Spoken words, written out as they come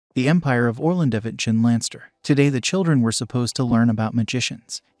The Empire of Orlandevitchin Lanster. Today the children were supposed to learn about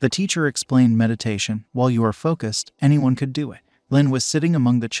magicians. The teacher explained meditation. While you are focused, anyone could do it. Lin was sitting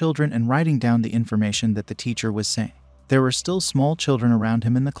among the children and writing down the information that the teacher was saying. There were still small children around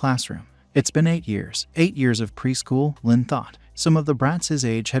him in the classroom. It's been 8 years. 8 years of preschool, Lin thought. Some of the brats his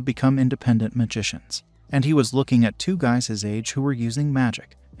age had become independent magicians. And he was looking at 2 guys his age who were using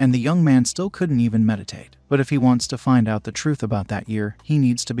magic. And the young man still couldn't even meditate. But if he wants to find out the truth about that year, he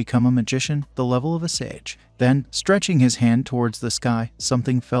needs to become a magician, the level of a sage. Then, stretching his hand towards the sky,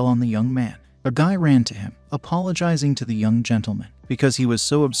 something fell on the young man. A guy ran to him, apologizing to the young gentleman. Because he was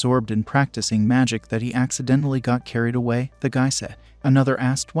so absorbed in practicing magic that he accidentally got carried away, the guy said. Another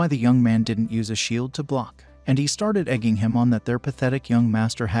asked why the young man didn't use a shield to block. And he started egging him on that their pathetic young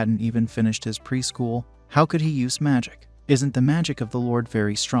master hadn't even finished his preschool. How could he use magic? Isn't the magic of the Lord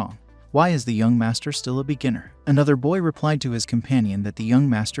very strong? Why is the young master still a beginner? Another boy replied to his companion that the young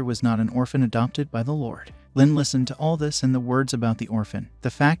master was not an orphan adopted by the Lord. Lin listened to all this and the words about the orphan, the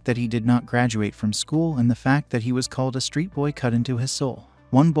fact that he did not graduate from school, and the fact that he was called a street boy cut into his soul.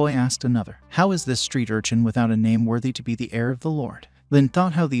 One boy asked another, "How is this street urchin without a name worthy to be the heir of the Lord?" Lin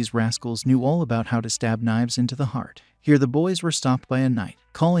thought how these rascals knew all about how to stab knives into the heart. Here the boys were stopped by a knight,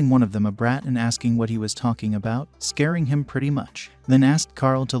 calling one of them a brat and asking what he was talking about, scaring him pretty much. Lin asked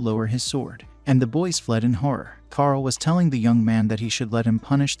Carl to lower his sword, and the boys fled in horror. Carl was telling the young man that he should let him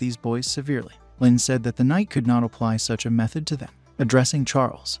punish these boys severely. Lin said that the knight could not apply such a method to them. Addressing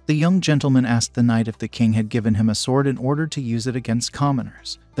Charles, the young gentleman asked the knight if the king had given him a sword in order to use it against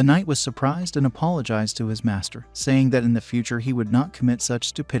commoners. The knight was surprised and apologized to his master, saying that in the future he would not commit such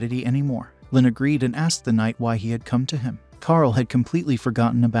stupidity anymore. Lin agreed and asked the knight why he had come to him. Carl had completely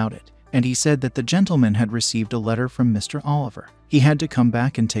forgotten about it, and he said that the gentleman had received a letter from Mr. Oliver. He had to come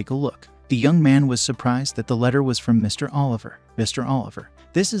back and take a look. The young man was surprised that the letter was from Mr. Oliver. Mr. Oliver.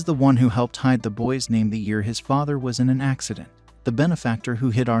 This is the one who helped hide the boy's name the year his father was in an accident. The benefactor who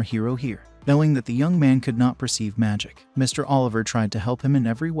hid our hero here. Knowing that the young man could not perceive magic, Mr. Oliver tried to help him in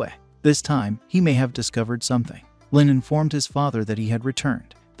every way. This time, he may have discovered something. Lin informed his father that he had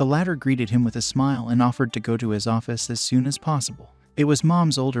returned. The latter greeted him with a smile and offered to go to his office as soon as possible. It was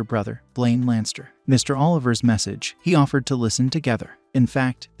Mom's older brother, Blaine Lanster. Mr. Oliver's message, he offered to listen together. In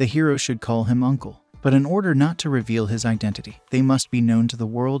fact, the hero should call him uncle. But in order not to reveal his identity, they must be known to the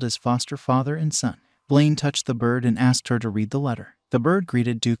world as foster father and son. Blaine touched the bird and asked her to read the letter. The bird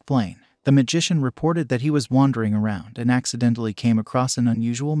greeted Duke Blaine. The magician reported that he was wandering around and accidentally came across an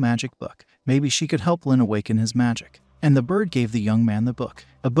unusual magic book. Maybe she could help Lin awaken his magic. And the bird gave the young man the book.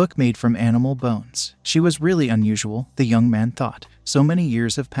 A book made from animal bones. She was really unusual, the young man thought. So many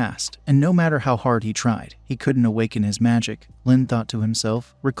years have passed, and no matter how hard he tried, he couldn't awaken his magic, Lin thought to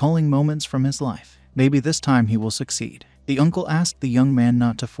himself, recalling moments from his life. Maybe this time he will succeed. The uncle asked the young man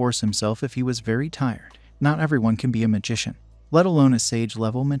not to force himself if he was very tired. Not everyone can be a magician, let alone a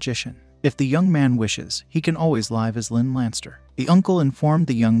sage-level magician. If the young man wishes, he can always live as Lin Lanster. The uncle informed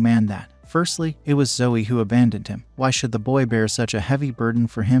the young man that, firstly, it was Zoe who abandoned him. Why should the boy bear such a heavy burden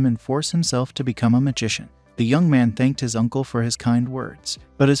for him and force himself to become a magician? The young man thanked his uncle for his kind words,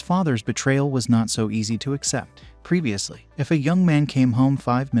 but his father's betrayal was not so easy to accept. Previously, if a young man came home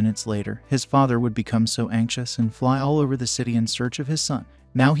 5 minutes later, his father would become so anxious and fly all over the city in search of his son.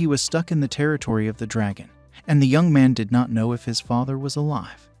 Now he was stuck in the territory of the dragon, and the young man did not know if his father was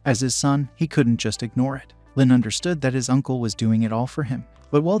alive. As his son, he couldn't just ignore it. Lin understood that his uncle was doing it all for him.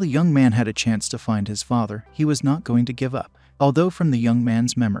 But while the young man had a chance to find his father, he was not going to give up. Although from the young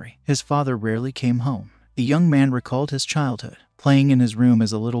man's memory, his father rarely came home. The young man recalled his childhood, playing in his room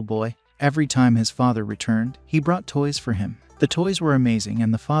as a little boy. Every time his father returned, he brought toys for him. The toys were amazing,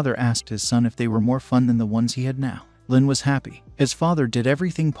 and the father asked his son if they were more fun than the ones he had now. Lin was happy. His father did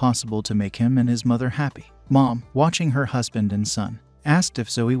everything possible to make him and his mother happy. Mom, watching her husband and son, asked if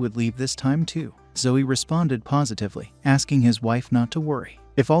Zoe would leave this time too. Zoe responded positively, asking his wife not to worry.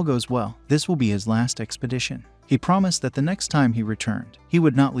 If all goes well, this will be his last expedition. He promised that the next time he returned, he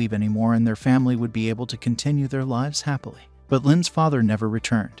would not leave anymore and their family would be able to continue their lives happily. But Lin's father never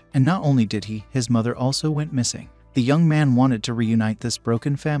returned, and not only did he, his mother also went missing. The young man wanted to reunite this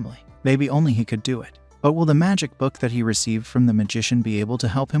broken family. Maybe only he could do it. But will the magic book that he received from the magician be able to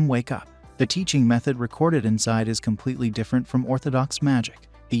help him wake up? The teaching method recorded inside is completely different from orthodox magic.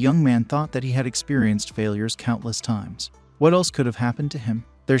 The young man thought that he had experienced failures countless times. What else could have happened to him?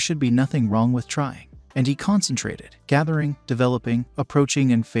 There should be nothing wrong with trying. And he concentrated, gathering, developing,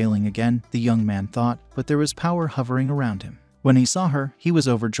 approaching, and failing again, the young man thought, but there was power hovering around him. When he saw her, he was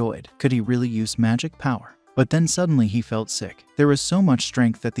overjoyed. Could he really use magic power? But then suddenly he felt sick. There was so much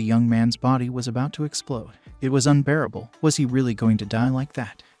strength that the young man's body was about to explode. It was unbearable. Was he really going to die like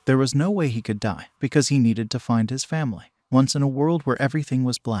that? There was no way he could die, because he needed to find his family. Once in a world where everything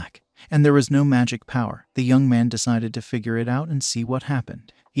was black, and there was no magic power, the young man decided to figure it out and see what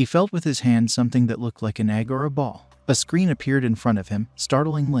happened. He felt with his hand something that looked like an egg or a ball. A screen appeared in front of him,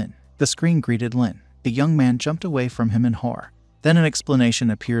 startling Lin. The screen greeted Lin. The young man jumped away from him in horror. Then an explanation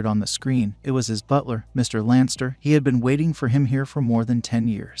appeared on the screen. It was his butler, Mr. Lanster. He had been waiting for him here for more than 10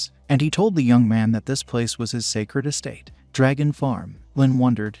 years. And he told the young man that this place was his sacred estate. Dragon Farm. Lin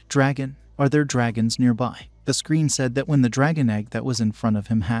wondered, dragon? Are there dragons nearby? The screen said that when the dragon egg that was in front of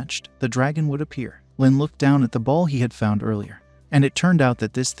him hatched, the dragon would appear. Lin looked down at the ball he had found earlier, and it turned out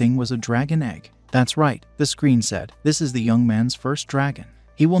that this thing was a dragon egg. That's right, the screen said. This is the young man's first dragon.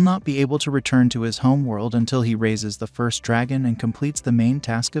 He will not be able to return to his home world until he raises the first dragon and completes the main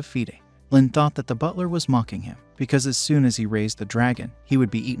task of feeding. Lin thought that the butler was mocking him, because as soon as he raised the dragon, he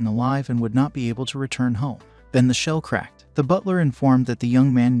would be eaten alive and would not be able to return home. Then the shell cracked. The butler informed that the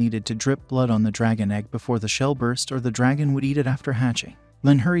young man needed to drip blood on the dragon egg before the shell burst, or the dragon would eat it after hatching.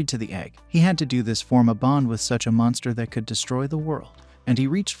 Lin hurried to the egg. He had to do this, form a bond with such a monster that could destroy the world. And he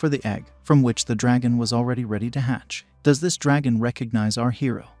reached for the egg, from which the dragon was already ready to hatch. Does this dragon recognize our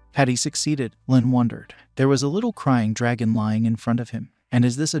hero? Had he succeeded? Lin wondered. There was a little crying dragon lying in front of him. And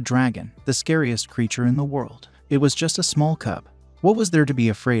is this a dragon, the scariest creature in the world? It was just a small cub. What was there to be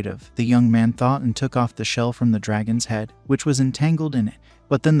afraid of? The young man thought, and took off the shell from the dragon's head, which was entangled in it.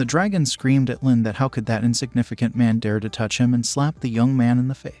 But then the dragon screamed at Lin that how could that insignificant man dare to touch him, and slapped the young man in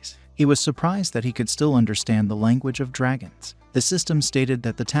the face. He was surprised that he could still understand the language of dragons. The system stated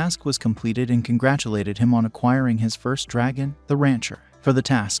that the task was completed and congratulated him on acquiring his first dragon, the rancher. For the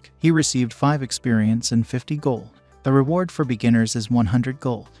task, he received 5 experience and 50 gold. The reward for beginners is 100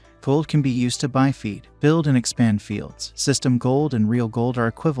 gold. Gold can be used to buy feed, build and expand fields. System gold and real gold are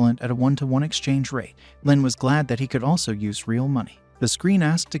equivalent at a 1-to-1 exchange rate. Lin was glad that he could also use real money. The screen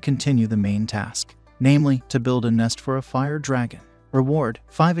asked to continue the main task, namely, to build a nest for a fire dragon. Reward,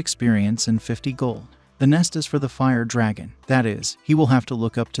 5 experience and 50 gold. The nest is for the fire dragon. That is, he will have to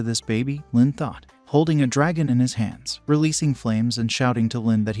look up to this baby, Lin thought, holding a dragon in his hands, releasing flames and shouting to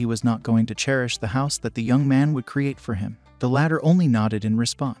Lin that he was not going to cherish the house that the young man would create for him. The latter only nodded in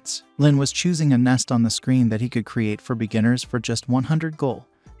response. Lin was choosing a nest on the screen that he could create for beginners for just 100 gold.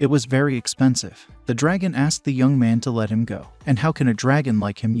 It was very expensive. The dragon asked the young man to let him go. And how can a dragon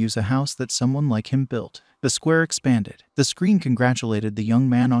like him use a house that someone like him built? The square expanded. The screen congratulated the young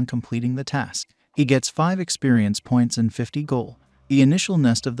man on completing the task. He gets 5 experience points and 50 gold. The initial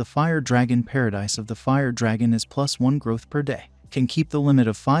nest of the fire dragon paradise of the fire dragon is +1 growth per day. Can keep the limit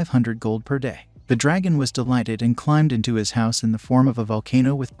of 500 gold per day. The dragon was delighted and climbed into his house in the form of a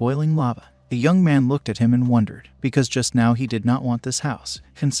volcano with boiling lava. The young man looked at him and wondered, because just now he did not want this house.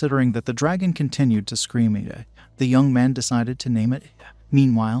 Considering that the dragon continued to scream at it, the young man decided to name it.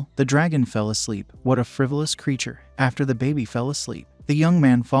 Meanwhile, the dragon fell asleep. What a frivolous creature. After the baby fell asleep, the young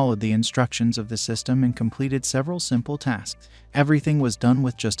man followed the instructions of the system and completed several simple tasks. Everything was done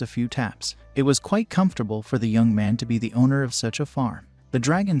with just a few taps. It was quite comfortable for the young man to be the owner of such a farm. The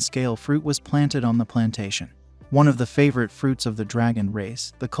dragon scale fruit was planted on the plantation. One of the favorite fruits of the dragon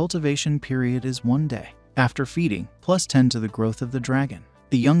race, the cultivation period is 1 day. After feeding, +10 to the growth of the dragon.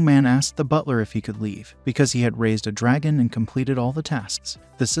 The young man asked the butler if he could leave, because he had raised a dragon and completed all the tasks.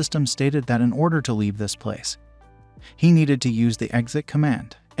 The system stated that in order to leave this place, he needed to use the exit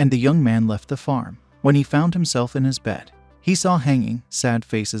command, and the young man left the farm. When he found himself in his bed, he saw hanging, sad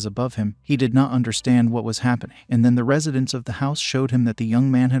faces above him. He did not understand what was happening, and then the residents of the house showed him that the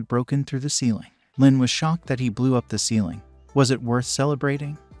young man had broken through the ceiling. Lin was shocked that he blew up the ceiling. Was it worth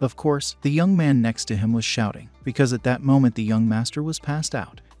celebrating? Of course, the young man next to him was shouting, because at that moment the young master was passed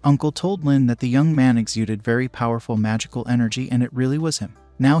out. Uncle told Lin that the young man exuded very powerful magical energy, and it really was him.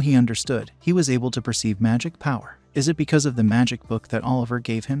 Now he understood. He was able to perceive magic power. Is it because of the magic book that Oliver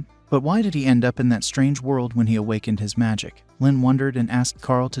gave him? But why did he end up in that strange world when he awakened his magic? Lin wondered and asked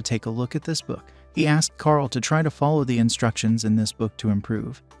Carl to take a look at this book. He asked Carl to try to follow the instructions in this book to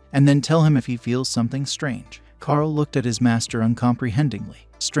improve, and then tell him if he feels something strange. Carl looked at his master uncomprehendingly.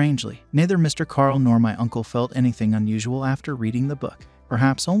 Strangely, neither Mr. Carl nor my uncle felt anything unusual after reading the book.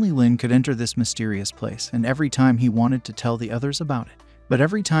 Perhaps only Lin could enter this mysterious place, and every time he wanted to tell the others about it. But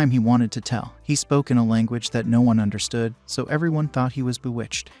every time he wanted to tell, he spoke in a language that no one understood, so everyone thought he was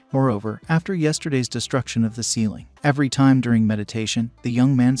bewitched. Moreover, after yesterday's destruction of the ceiling, every time during meditation, the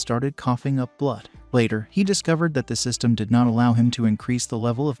young man started coughing up blood. Later, he discovered that the system did not allow him to increase the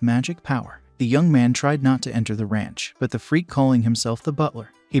level of magic power. The young man tried not to enter the ranch, but the freak calling himself the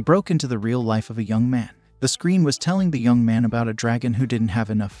butler. He broke into the real life of a young man. The screen was telling the young man about a dragon who didn't have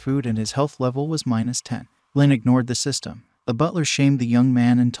enough food and his health level was -10. Lin ignored the system. The butler shamed the young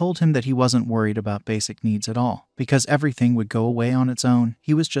man and told him that he wasn't worried about basic needs at all, because everything would go away on its own.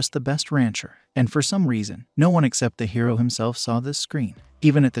 He was just the best rancher. And for some reason, no one except the hero himself saw this screen.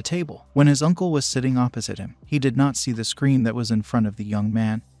 Even at the table, when his uncle was sitting opposite him, he did not see the screen that was in front of the young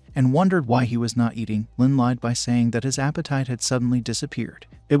man, and wondered why he was not eating. Lin lied by saying that his appetite had suddenly disappeared.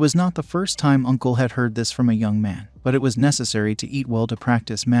 It was not the first time Uncle had heard this from a young man, but it was necessary to eat well to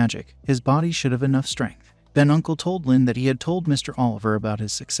practice magic. His body should have enough strength. Then Uncle told Lin that he had told Mr. Oliver about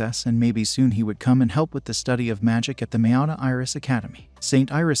his success and maybe soon he would come and help with the study of magic at the Mayada Iris Academy.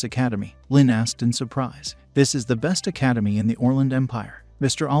 St. Iris Academy? Lin asked in surprise. This is the best academy in the Orland Empire.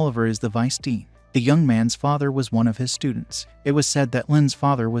 Mr. Oliver is the vice dean. The young man's father was one of his students. It was said that Lin's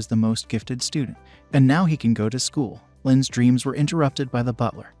father was the most gifted student, and now he can go to school. Lin's dreams were interrupted by the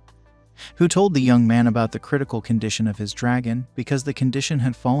butler, who told the young man about the critical condition of his dragon because the condition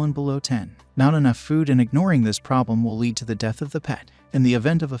had fallen below 10. Not enough food, and ignoring this problem will lead to the death of the pet. In the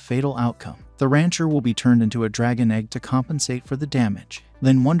event of a fatal outcome, the rancher will be turned into a dragon egg to compensate for the damage.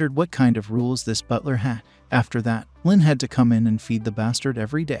 Lin wondered what kind of rules this butler had. After that, Lin had to come in and feed the bastard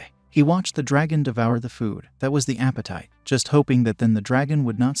every day. He watched the dragon devour the food. That was the appetite, just hoping that then the dragon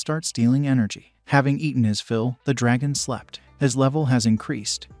would not start stealing energy. Having eaten his fill, the dragon slept. His level has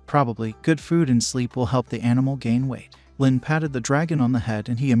increased. Probably, good food and sleep will help the animal gain weight. Lin patted the dragon on the head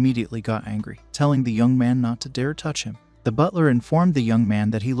and he immediately got angry, telling the young man not to dare touch him. The butler informed the young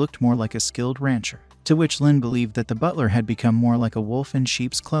man that he looked more like a skilled rancher, to which Lin believed that the butler had become more like a wolf in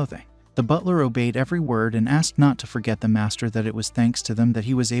sheep's clothing. The butler obeyed every word and asked not to forget the master, that it was thanks to them that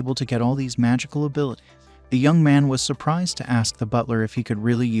he was able to get all these magical abilities. The young man was surprised to ask the butler if he could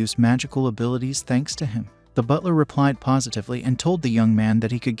really use magical abilities thanks to him. The butler replied positively and told the young man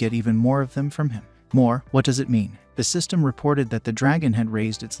that he could get even more of them from him. More? What does it mean? The system reported that the dragon had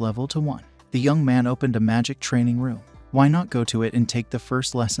raised its level to 1. The young man opened a magic training room. Why not go to it and take the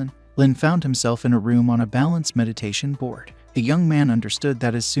first lesson? Lin found himself in a room on a balanced meditation board. The young man understood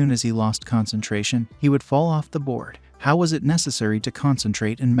that as soon as he lost concentration, he would fall off the board. How was it necessary to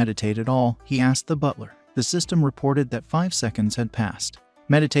concentrate and meditate at all? He asked the butler. The system reported that 5 seconds had passed.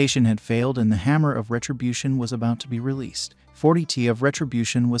 Meditation had failed and the hammer of retribution was about to be released. 40T of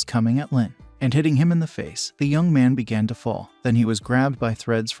retribution was coming at Lin and hitting him in the face. The young man began to fall. Then he was grabbed by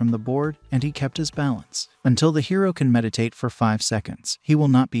threads from the board and he kept his balance. Until the hero can meditate for 5 seconds, he will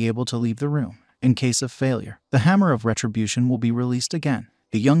not be able to leave the room. In case of failure, the hammer of retribution will be released again.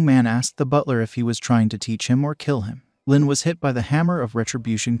 The young man asked the butler if he was trying to teach him or kill him. Lin was hit by the hammer of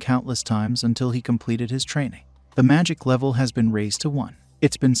retribution countless times until he completed his training. The magic level has been raised to 1.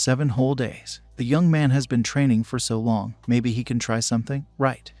 It's been 7 whole days. The young man has been training for so long, maybe he can try something,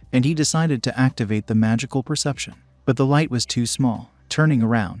 right? And he decided to activate the magical perception. But the light was too small. Turning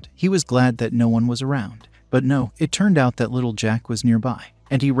around, he was glad that no one was around. But no, it turned out that little Jack was nearby,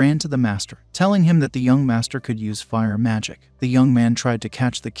 and he ran to the master, telling him that the young master could use fire magic. The young man tried to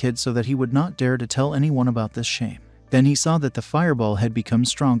catch the kid so that he would not dare to tell anyone about this shame. Then he saw that the fireball had become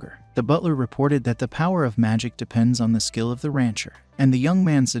stronger. The butler reported that the power of magic depends on the skill of the rancher, and the young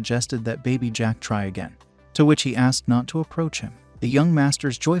man suggested that baby Jack try again, to which he asked not to approach him. The young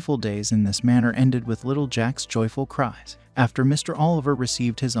master's joyful days in this manner ended with little Jack's joyful cries. After Mr. Oliver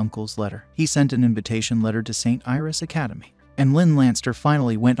received his uncle's letter, he sent an invitation letter to St. Iris Academy, and Lin Lanster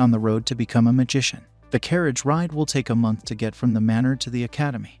finally went on the road to become a magician. The carriage ride will take a month to get from the manor to the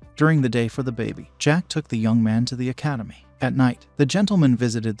academy. During the day for the baby, Jack took the young man to the academy. At night, the gentleman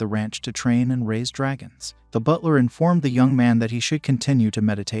visited the ranch to train and raise dragons. The butler informed the young man that he should continue to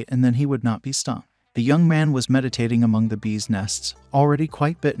meditate and then he would not be stung. The young man was meditating among the bees' nests, already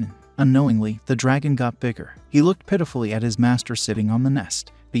quite bitten. Unknowingly, the dragon got bigger. He looked pitifully at his master sitting on the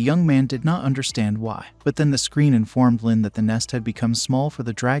nest. The young man did not understand why, but then the screen informed Lin that the nest had become small for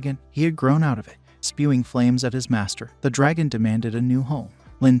the dragon. He had grown out of it. Spewing flames at his master, the dragon demanded a new home.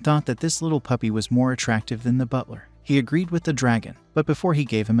 Lin thought that this little puppy was more attractive than the butler. He agreed with the dragon, but before he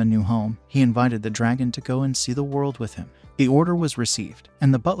gave him a new home, he invited the dragon to go and see the world with him. The order was received,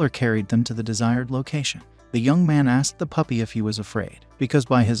 and the butler carried them to the desired location. The young man asked the puppy if he was afraid, because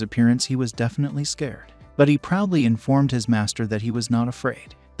by his appearance he was definitely scared. But he proudly informed his master that he was not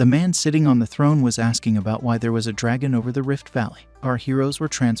afraid. The man sitting on the throne was asking about why there was a dragon over the Rift Valley. Our heroes were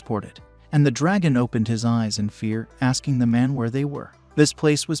transported, and the dragon opened his eyes in fear, asking the man where they were. This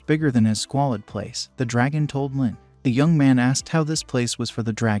place was bigger than his squalid place, the dragon told Lin. The young man asked how this place was for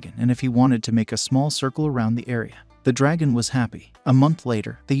the dragon and if he wanted to make a small circle around the area. The dragon was happy. A month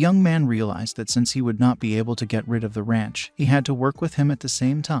later, the young man realized that since he would not be able to get rid of the ranch, he had to work with him at the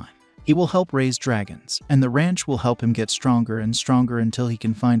same time. He will help raise dragons, and the ranch will help him get stronger and stronger until he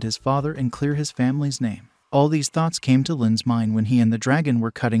can find his father and clear his family's name. All these thoughts came to Lin's mind when he and the dragon were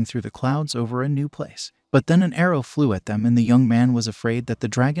cutting through the clouds over a new place. But then an arrow flew at them and the young man was afraid that the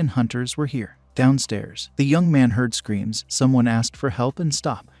dragon hunters were here. Downstairs, the young man heard screams. Someone asked for help and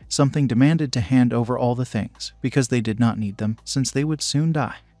stop. Something demanded to hand over all the things, because they did not need them, since they would soon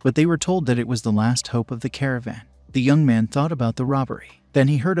die. But they were told that it was the last hope of the caravan. The young man thought about the robbery. Then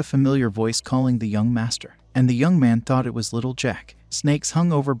he heard a familiar voice calling the young master. And the young man thought it was little Jack. Snakes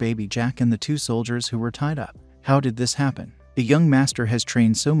hung over baby Jack and the two soldiers who were tied up. How did this happen? The young master has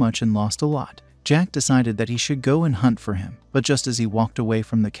trained so much and lost a lot. Jack decided that he should go and hunt for him, but just as he walked away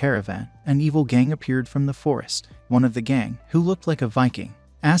from the caravan, an evil gang appeared from the forest. One of the gang, who looked like a Viking,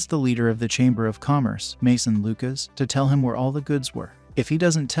 asked the leader of the Chamber of Commerce, Mason Lucas, to tell him where all the goods were. If he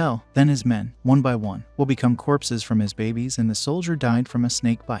doesn't tell, then his men, one by one, will become corpses from his babies, and the soldier died from a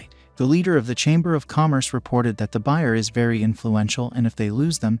snake bite. The leader of the Chamber of Commerce reported that the buyer is very influential, and if they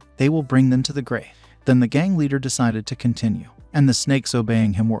lose them, they will bring them to the grave. Then the gang leader decided to continue, and the snakes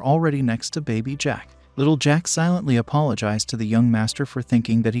obeying him were already next to baby Jack. Little Jack silently apologized to the young master for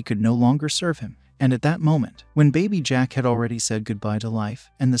thinking that he could no longer serve him. And at that moment, when baby Jack had already said goodbye to life,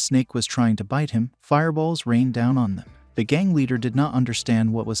 and the snake was trying to bite him, fireballs rained down on them. The gang leader did not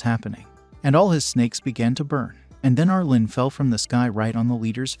understand what was happening, and all his snakes began to burn. And then Arlin fell from the sky right on the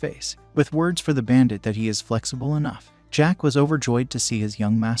leader's face, with words for the bandit that he is flexible enough. Jack was overjoyed to see his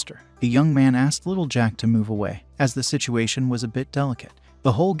young master. The young man asked little Jack to move away, as the situation was a bit delicate.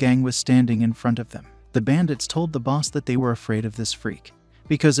 The whole gang was standing in front of them. The bandits told the boss that they were afraid of this freak,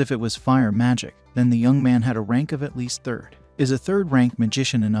 because if it was fire magic, then the young man had a rank of at least third. Is a third-rank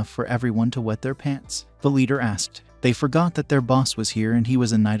magician enough for everyone to wet their pants? The leader asked. They forgot that their boss was here and he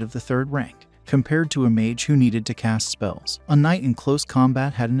was a knight of the third rank. Compared to a mage who needed to cast spells, a knight in close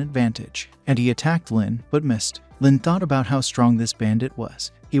combat had an advantage, and he attacked Lin, but missed. Lin thought about how strong this bandit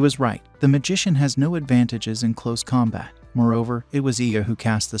was. He was right. The magician has no advantages in close combat. Moreover, it was Iya who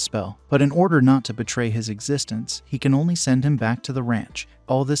cast the spell, but in order not to betray his existence, he can only send him back to the ranch.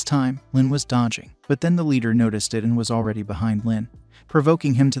 All this time, Lin was dodging, but then the leader noticed it and was already behind Lin,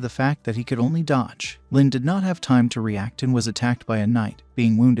 provoking him to the fact that he could only dodge. Lin did not have time to react and was attacked by a knight.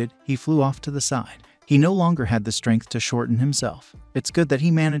 Being wounded, he flew off to the side. He no longer had the strength to shorten himself. It's good that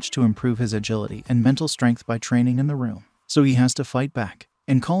he managed to improve his agility and mental strength by training in the room, so he has to fight back.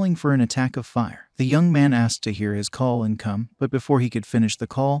 And calling for an attack of fire. The young man asked to hear his call and come, but before he could finish the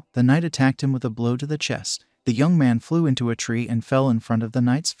call, the knight attacked him with a blow to the chest. The young man flew into a tree and fell in front of the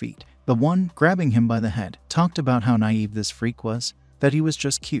knight's feet. The one, grabbing him by the head, talked about how naive this freak was, that he was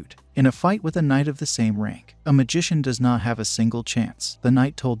just cute. In a fight with a knight of the same rank, a magician does not have a single chance, the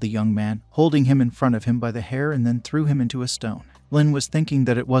knight told the young man, holding him in front of him by the hair and then threw him into a stone. Lin was thinking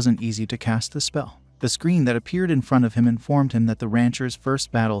that it wasn't easy to cast the spell. The screen that appeared in front of him informed him that the rancher's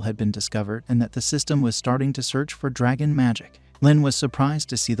first battle had been discovered and that the system was starting to search for dragon magic. Lin was surprised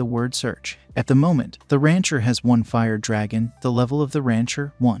to see the word search. At the moment, the rancher has one fire dragon, the level of the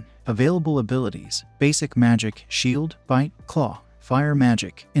rancher, 1. Available abilities: basic magic, shield, bite, claw, fire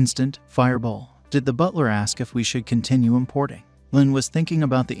magic, instant, fireball. Did the butler ask if we should continue importing? Lin was thinking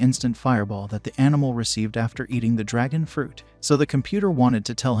about the instant fireball that the animal received after eating the dragon fruit, so the computer wanted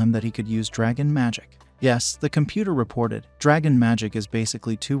to tell him that he could use dragon magic. Yes, the computer reported, dragon magic is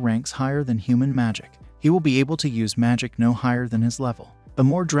basically 2 ranks higher than human magic. He will be able to use magic no higher than his level. The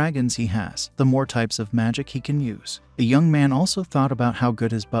more dragons he has, the more types of magic he can use. The young man also thought about how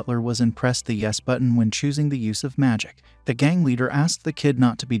good his butler was and pressed the yes button when choosing the use of magic. The gang leader asked the kid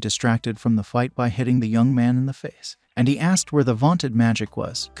not to be distracted from the fight by hitting the young man in the face. And he asked where the vaunted magic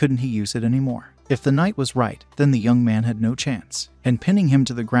was. Couldn't he use it anymore? If the knight was right, then the young man had no chance. And pinning him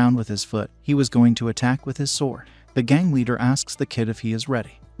to the ground with his foot, he was going to attack with his sword. The gang leader asks the kid if he is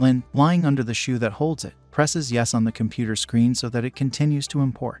ready. Lin, lying under the shoe that holds it, presses yes on the computer screen so that it continues to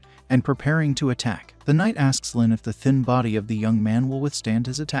import, and preparing to attack. The knight asks Lin if the thin body of the young man will withstand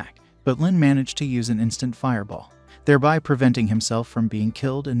his attack, but Lin managed to use an instant fireball, thereby preventing himself from being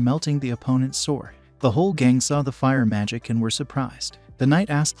killed and melting the opponent's sword. The whole gang saw the fire magic and were surprised. The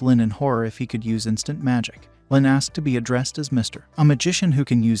knight asked Lin in horror if he could use instant magic. Lin asked to be addressed as Mr. A magician who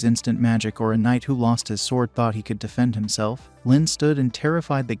can use instant magic or a knight who lost his sword thought he could defend himself. Lin stood and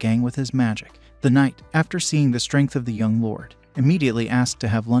terrified the gang with his magic. The knight, after seeing the strength of the young lord, immediately asked to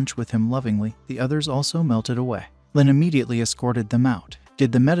have lunch with him lovingly. The others also melted away. Lin immediately escorted them out.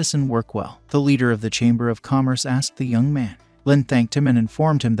 Did the medicine work well? The leader of the Chamber of Commerce asked the young man. Lin thanked him and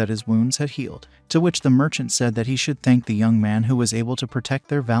informed him that his wounds had healed, to which the merchant said that he should thank the young man who was able to protect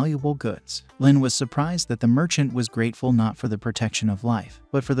their valuable goods. Lin was surprised that the merchant was grateful not for the protection of life,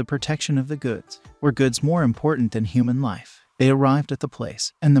 but for the protection of the goods. Were goods more important than human life? They arrived at the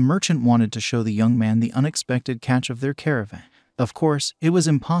place, and the merchant wanted to show the young man the unexpected catch of their caravan. Of course, it was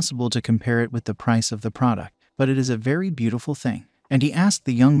impossible to compare it with the price of the product, but it is a very beautiful thing, and he asked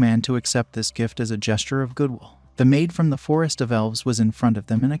the young man to accept this gift as a gesture of goodwill. The maid from the Forest of Elves was in front of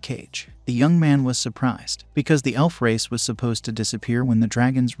them in a cage. The young man was surprised, because the elf race was supposed to disappear when the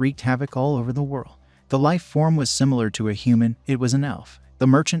dragons wreaked havoc all over the world. The life form was similar to a human, it was an elf. The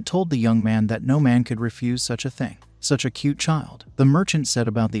merchant told the young man that no man could refuse such a thing. Such a cute child. The merchant said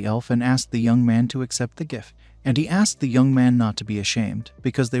about the elf and asked the young man to accept the gift. And he asked the young man not to be ashamed,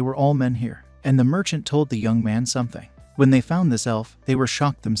 because they were all men here. And the merchant told the young man something. When they found this elf, they were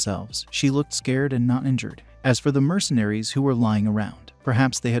shocked themselves. She looked scared and not injured. As for the mercenaries who were lying around,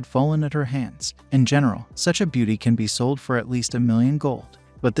 perhaps they had fallen at her hands. In general, such a beauty can be sold for at least 1,000,000 gold.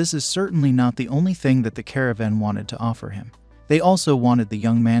 But this is certainly not the only thing that the caravan wanted to offer him. They also wanted the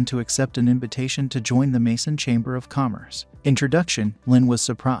young man to accept an invitation to join the Mason Chamber of Commerce. Introduction. Lin was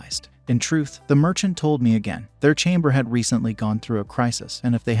surprised. In truth, the merchant told me again, their chamber had recently gone through a crisis,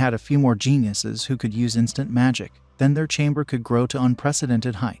 and if they had a few more geniuses who could use instant magic, then their chamber could grow to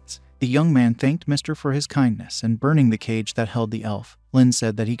unprecedented heights. The young man thanked Mr. for his kindness, and burning the cage that held the elf, Lin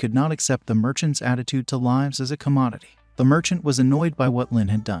said that he could not accept the merchant's attitude to lives as a commodity. The merchant was annoyed by what Lin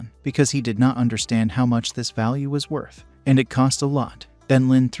had done, because he did not understand how much this value was worth, and it cost a lot. Then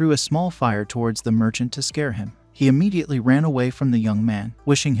Lin threw a small fire towards the merchant to scare him. He immediately ran away from the young man,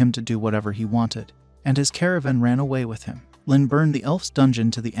 wishing him to do whatever he wanted, and his caravan ran away with him. Lin burned the elf's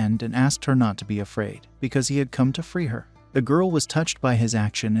dungeon to the end and asked her not to be afraid, because he had come to free her. The girl was touched by his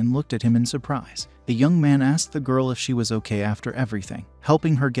action and looked at him in surprise. The young man asked the girl if she was okay after everything,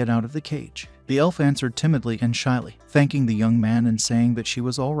 helping her get out of the cage. The elf answered timidly and shyly, thanking the young man and saying that she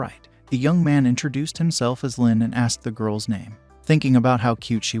was all right. The young man introduced himself as Lin and asked the girl's name, thinking about how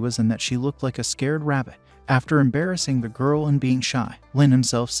cute she was and that she looked like a scared rabbit. After embarrassing the girl and being shy, Lin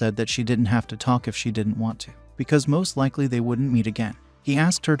himself said that she didn't have to talk if she didn't want to, because most likely they wouldn't meet again. He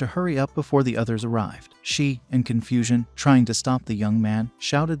asked her to hurry up before the others arrived. She, in confusion, trying to stop the young man,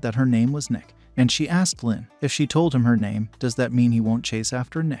 shouted that her name was Nick, and she asked Lin, if she told him her name, does that mean he won't chase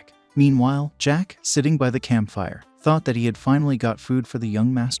after Nick? Meanwhile, Jack, sitting by the campfire, thought that he had finally got food for the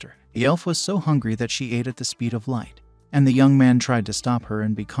young master. The elf was so hungry that she ate at the speed of light, and the young man tried to stop her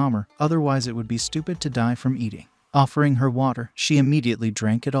and be calmer, otherwise it would be stupid to die from eating. Offering her water, she immediately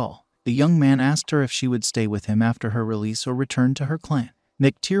drank it all. The young man asked her if she would stay with him after her release or return to her clan.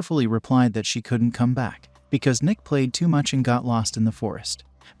 Nick tearfully replied that she couldn't come back, because Nick played too much and got lost in the forest.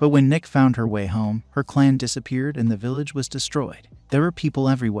 But when Nick found her way home, her clan disappeared and the village was destroyed. There were people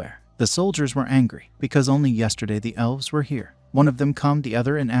everywhere. The soldiers were angry, because only yesterday the elves were here. One of them calmed the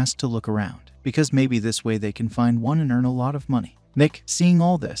other and asked to look around, because maybe this way they can find one and earn a lot of money. Nick, seeing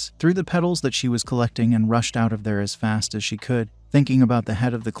all this, threw the petals that she was collecting and rushed out of there as fast as she could, thinking about the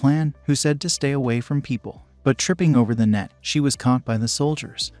head of the clan, who said to stay away from people. But tripping over the net, she was caught by the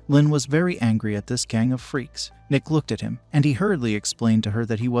soldiers. Lin was very angry at this gang of freaks. Nick looked at him, and he hurriedly explained to her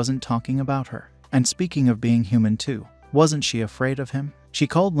that he wasn't talking about her. And speaking of being human too, wasn't she afraid of him? She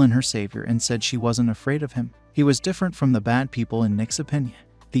called Lin her savior and said she wasn't afraid of him. He was different from the bad people in Nick's opinion.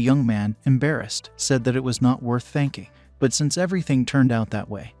 The young man, embarrassed, said that it was not worth thanking. But since everything turned out that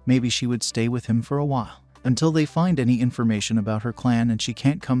way, maybe she would stay with him for a while, until they find any information about her clan and she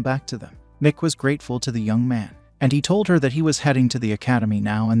can't come back to them. Nick was grateful to the young man, and he told her that he was heading to the academy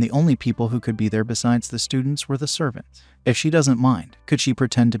now and the only people who could be there besides the students were the servants. If she doesn't mind, could she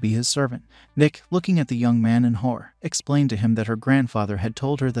pretend to be his servant? Nick, looking at the young man in horror, explained to him that her grandfather had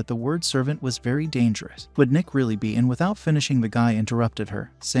told her that the word servant was very dangerous. Would Nick really be? And without finishing, the guy interrupted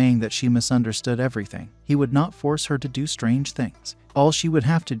her, saying that she misunderstood everything. He would not force her to do strange things. All she would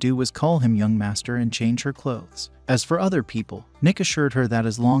have to do was call him young master and change her clothes. As for other people, Nick assured her that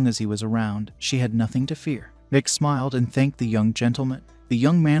as long as he was around, she had nothing to fear. Nick smiled and thanked the young gentleman. The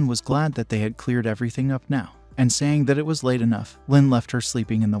young man was glad that they had cleared everything up now, and saying that it was late enough, Lin left her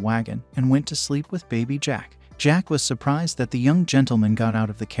sleeping in the wagon and went to sleep with baby Jack. Jack was surprised that the young gentleman got out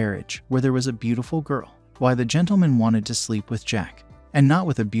of the carriage, where there was a beautiful girl. Why the gentleman wanted to sleep with Jack, and not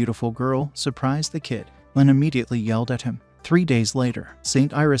with a beautiful girl, surprised the kid. Lin immediately yelled at him. 3 days later,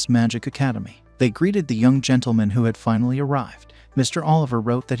 St. Iris Magic Academy. They greeted the young gentleman who had finally arrived. Mr. Oliver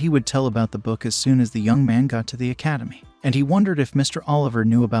wrote that he would tell about the book as soon as the young man got to the academy, and he wondered if Mr. Oliver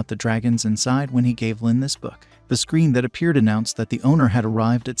knew about the dragons inside when he gave Lin this book. The screen that appeared announced that the owner had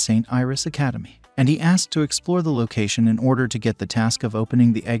arrived at St. Iris Academy, and he asked to explore the location in order to get the task of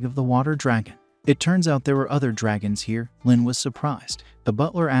opening the egg of the water dragon. It turns out there were other dragons here. Lin was surprised. The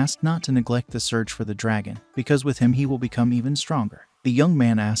butler asked not to neglect the search for the dragon, because with him he will become even stronger. The young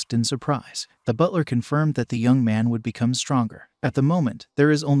man asked in surprise. The butler confirmed that the young man would become stronger. At the moment,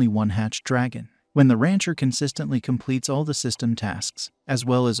 there is only one hatched dragon. When the rancher consistently completes all the system tasks, as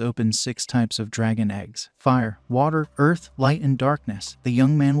well as opens 6 types of dragon eggs, fire, water, earth, light, and darkness, the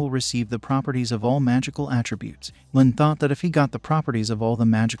young man will receive the properties of all magical attributes. Lin thought that if he got the properties of all the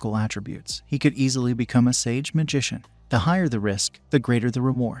magical attributes, he could easily become a sage magician. The higher the risk, the greater the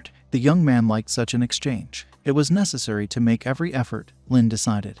reward. The young man liked such an exchange. It was necessary to make every effort, Lin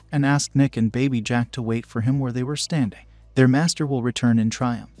decided, and asked Nick and baby Jack to wait for him where they were standing. Their master will return in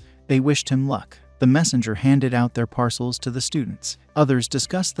triumph. They wished him luck. The messenger handed out their parcels to the students. Others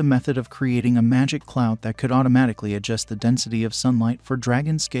discussed the method of creating a magic cloud that could automatically adjust the density of sunlight for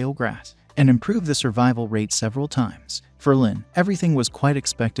dragon-scale grass and improve the survival rate several times. For Lin, everything was quite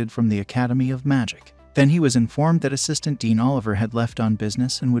expected from the Academy of Magic. Then he was informed that Assistant Dean Oliver had left on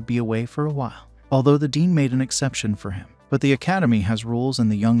business and would be away for a while, although the dean made an exception for him. But the academy has rules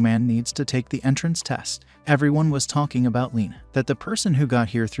and the young man needs to take the entrance test. Everyone was talking about Lena, that the person who got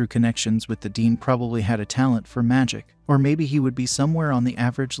here through connections with the dean probably had a talent for magic, or maybe he would be somewhere on the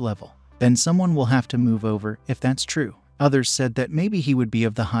average level. Then someone will have to move over, if that's true. Others said that maybe he would be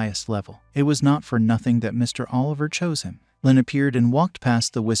of the highest level. It was not for nothing that Mr. Oliver chose him. Lin appeared and walked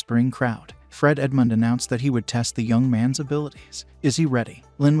past the whispering crowd. Fred Edmund announced that he would test the young man's abilities. Is he ready?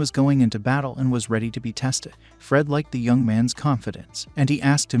 Lin was going into battle and was ready to be tested. Fred liked the young man's confidence, and he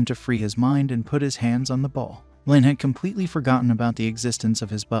asked him to free his mind and put his hands on the ball. Lin had completely forgotten about the existence of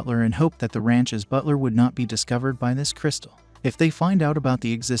his butler and hoped that the ranch's butler would not be discovered by this crystal. If they find out about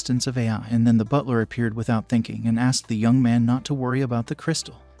the existence of AI, and then the butler appeared without thinking and asked the young man not to worry about the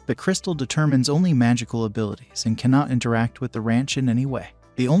crystal. The crystal determines only magical abilities and cannot interact with the ranch in any way.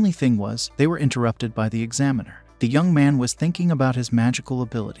 The only thing was, they were interrupted by the examiner. The young man was thinking about his magical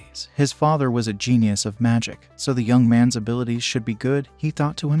abilities. His father was a genius of magic, so the young man's abilities should be good, he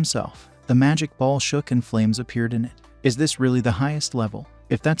thought to himself. The magic ball shook and flames appeared in it. Is this really the highest level?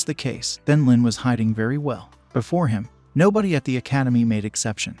 If that's the case, then Lin was hiding very well. Before him, nobody at the academy made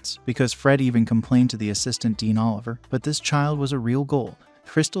exceptions, because Fred even complained to the assistant Dean Oliver, but this child was a real gold.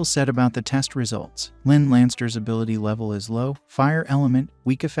 Crystal said about the test results. Lin Lanster's ability level is low, fire element,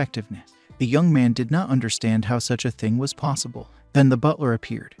 weak effectiveness. The young man did not understand how such a thing was possible. Then the butler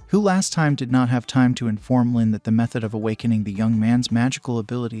appeared, who last time did not have time to inform Lin that the method of awakening the young man's magical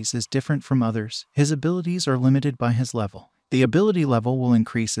abilities is different from others. His abilities are limited by his level. The ability level will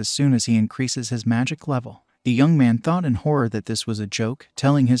increase as soon as he increases his magic level. The young man thought in horror that this was a joke,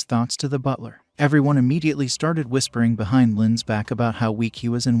 telling his thoughts to the butler. Everyone immediately started whispering behind Lin's back about how weak he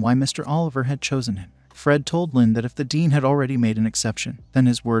was and why Mr. Oliver had chosen him. Fred told Lin that if the dean had already made an exception, then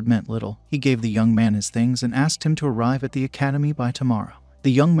his word meant little. He gave the young man his things and asked him to arrive at the academy by tomorrow.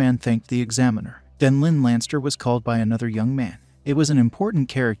 The young man thanked the examiner. Then Lin Lanster was called by another young man. It was an important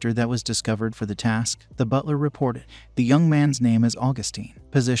character that was discovered for the task, the butler reported. The young man's name is Augustine.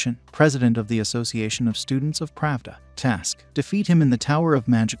 Position: President of the Association of Students of Pravda. Task: defeat him in the Tower of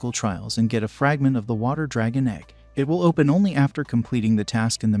Magical Trials and get a fragment of the Water Dragon Egg. It will open only after completing the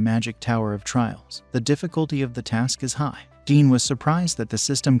task in the Magic Tower of Trials. The difficulty of the task is high. Dean was surprised that the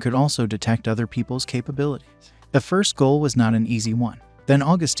system could also detect other people's capabilities. The first goal was not an easy one. Then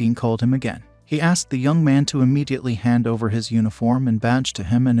Augustine called him again. He asked the young man to immediately hand over his uniform and badge to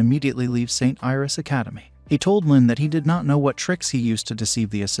him and immediately leave St. Iris Academy. He told Lin that he did not know what tricks he used to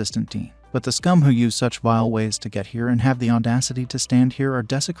deceive the assistant dean, but the scum who use such vile ways to get here and have the audacity to stand here are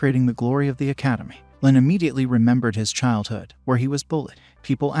desecrating the glory of the academy. Lin immediately remembered his childhood, where he was bullied.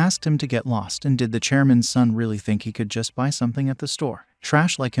 People asked him to get lost, and did the chairman's son really think he could just buy something at the store?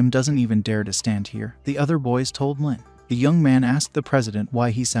 Trash like him doesn't even dare to stand here, the other boys told Lin. The young man asked the president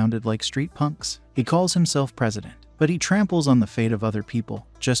why he sounded like street punks. He calls himself president, but he tramples on the fate of other people.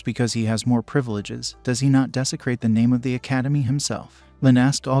 Just because he has more privileges, does he not desecrate the name of the academy himself? Lin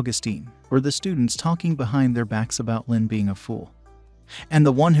asked Augustine. Were the students talking behind their backs about Lin being a fool? And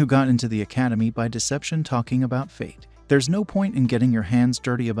the one who got into the academy by deception talking about fate? There's no point in getting your hands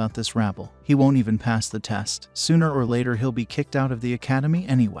dirty about this rabble. He won't even pass the test. Sooner or later he'll be kicked out of the academy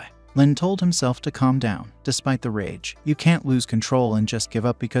anyway. Lin told himself to calm down. Despite the rage, you can't lose control and just give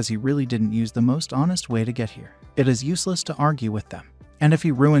up because he really didn't use the most honest way to get here. It is useless to argue with them. And if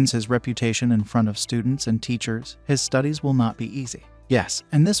he ruins his reputation in front of students and teachers, his studies will not be easy. Yes,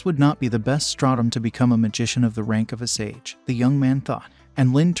 and this would not be the best stratum to become a magician of the rank of a sage, the young man thought.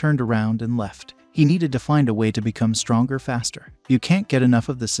 And Lin turned around and left. He needed to find a way to become stronger faster. You can't get enough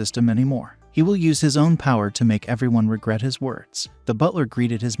of the system anymore. He will use his own power to make everyone regret his words. The butler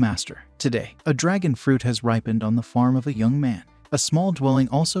greeted his master. Today, a dragon fruit has ripened on the farm of a young man. A small dwelling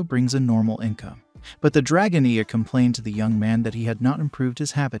also brings a normal income. But the dragon Iya complained to the young man that he had not improved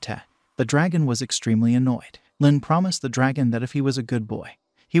his habitat. The dragon was extremely annoyed. Lin promised the dragon that if he was a good boy,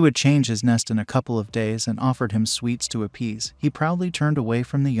 he would change his nest in a couple of days and offered him sweets to appease. He proudly turned away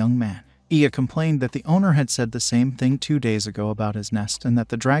from the young man. Iya complained that the owner had said the same thing 2 days ago about his nest and that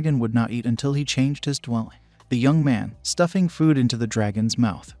the dragon would not eat until he changed his dwelling. The young man, stuffing food into the dragon's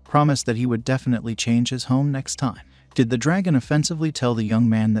mouth, promised that he would definitely change his home next time. Did the dragon offensively tell the young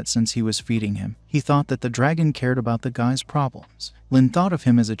man that since he was feeding him, he thought that the dragon cared about the guy's problems? Lin thought of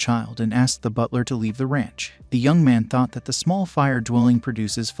him as a child and asked the butler to leave the ranch. The young man thought that the small fire dwelling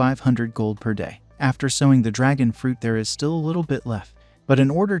produces 500 gold per day. After sowing the dragon fruit, there is still a little bit left. But in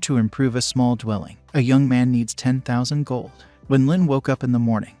order to improve a small dwelling, a young man needs 10,000 gold. When Lin woke up in the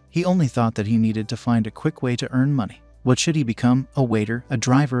morning, he only thought that he needed to find a quick way to earn money. What should he become? A waiter, a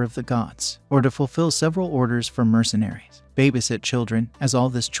driver of the gods, or to fulfill several orders for mercenaries, babysit children? As all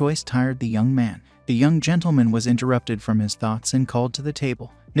this choice tired the young man, the young gentleman was interrupted from his thoughts and called to the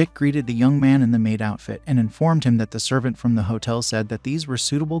table. Nick greeted the young man in the maid outfit and informed him that the servant from the hotel said that these were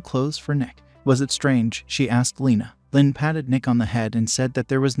suitable clothes for Nick. Was it strange? She asked Lena. Lin patted Nick on the head and said that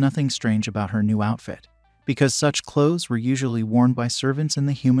there was nothing strange about her new outfit, because such clothes were usually worn by servants in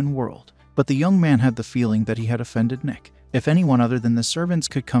the human world. But the young man had the feeling that he had offended Nick. If anyone other than the servants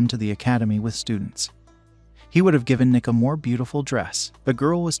could come to the academy with students, he would have given Nick a more beautiful dress. The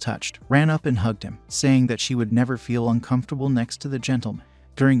girl was touched, ran up and hugged him, saying that she would never feel uncomfortable next to the gentleman.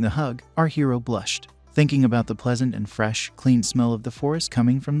 During the hug, our hero blushed, thinking about the pleasant and fresh, clean smell of the forest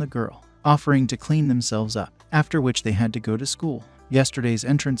coming from the girl, offering to clean themselves up, after which they had to go to school. Yesterday's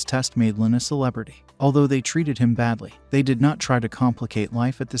entrance test made Lin a celebrity. Although they treated him badly, they did not try to complicate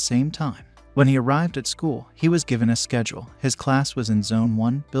life at the same time. When he arrived at school, he was given a schedule. His class was in Zone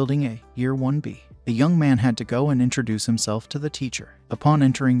 1, Building A, Year 1B. The young man had to go and introduce himself to the teacher. Upon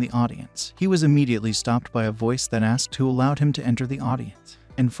entering the audience, he was immediately stopped by a voice that asked who allowed him to enter the audience.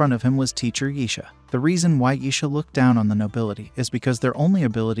 In front of him was teacher Yisha. The reason why Yisha looked down on the nobility is because their only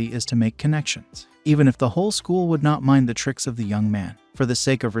ability is to make connections. Even if the whole school would not mind the tricks of the young man, for the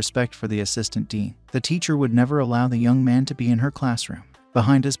sake of respect for the assistant dean, the teacher would never allow the young man to be in her classroom.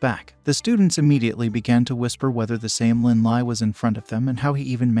 Behind his back, the students immediately began to whisper whether the same Lin Lai was in front of them and how he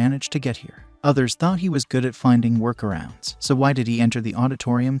even managed to get here. Others thought he was good at finding workarounds, so why did he enter the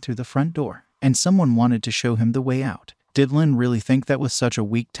auditorium through the front door? And someone wanted to show him the way out. Did Lin really think that with such a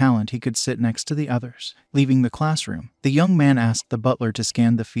weak talent he could sit next to the others? Leaving the classroom, the young man asked the butler to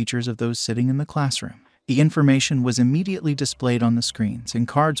scan the features of those sitting in the classroom. The information was immediately displayed on the screens, and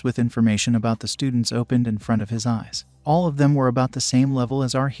cards with information about the students opened in front of his eyes. All of them were about the same level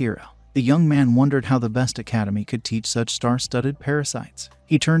as our hero. The young man wondered how the best academy could teach such star-studded parasites.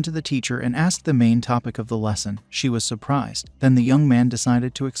 He turned to the teacher and asked the main topic of the lesson. She was surprised. Then the young man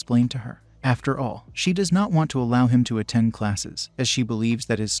decided to explain to her. After all, she does not want to allow him to attend classes, as she believes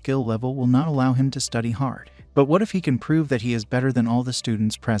that his skill level will not allow him to study hard. But what if he can prove that he is better than all the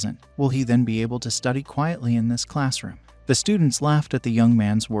students present? Will he then be able to study quietly in this classroom? The students laughed at the young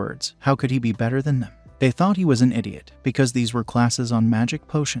man's words. How could he be better than them? They thought he was an idiot, because these were classes on magic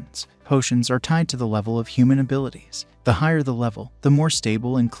potions. Potions are tied to the level of human abilities. The higher the level, the more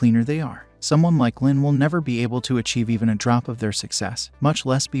stable and cleaner they are. Someone like Lin will never be able to achieve even a drop of their success, much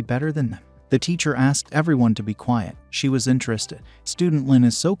less be better than them. The teacher asked everyone to be quiet. She was interested. Student Lin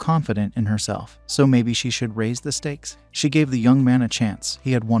is so confident in herself, so maybe she should raise the stakes. She gave the young man a chance.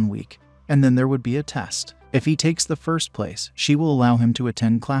 He had 1 week, and then there would be a test. If he takes the first place, she will allow him to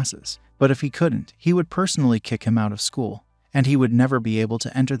attend classes. But if he couldn't, he would personally kick him out of school, and he would never be able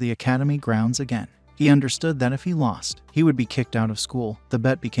to enter the academy grounds again. He understood that if he lost, he would be kicked out of school. The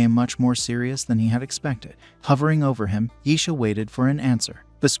bet became much more serious than he had expected. Hovering over him, Yisha waited for an answer.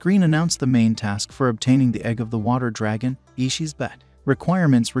 The screen announced the main task for obtaining the egg of the water dragon, Yishi's bet.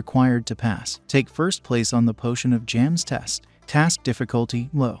 Requirements required to pass. Take first place on the Potion of Gems test. Task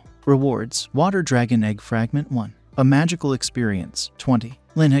difficulty, low. Rewards, Water Dragon Egg Fragment 1. A magical experience, 20.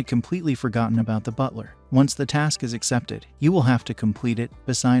 Lin had completely forgotten about the butler. Once the task is accepted, you will have to complete it.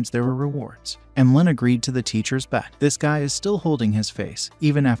 Besides, there were rewards. And Lin agreed to the teacher's bet. This guy is still holding his face.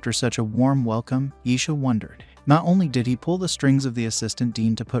 Even after such a warm welcome, Yisha wondered. Not only did he pull the strings of the assistant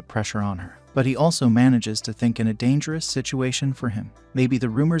dean to put pressure on her, but he also manages to think in a dangerous situation for him. Maybe the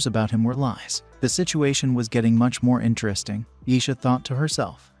rumors about him were lies. The situation was getting much more interesting, Yisha thought to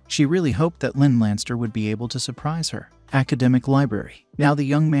herself. She really hoped that Lin Lanster would be able to surprise her. Academic Library. Now the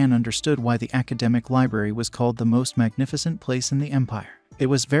young man understood why the academic library was called the most magnificent place in the empire. It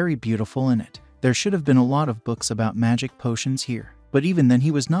was very beautiful in it. There should have been a lot of books about magic potions here. But even then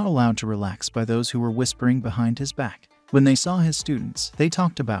he was not allowed to relax by those who were whispering behind his back. When they saw his students, they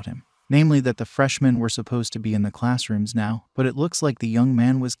talked about him. namely that the freshmen were supposed to be in the classrooms now, but it looks like the young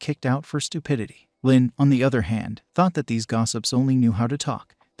man was kicked out for stupidity. Lin, on the other hand, thought that these gossips only knew how to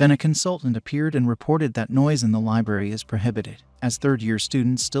talk. Then a consultant appeared and reported that noise in the library is prohibited, as third-year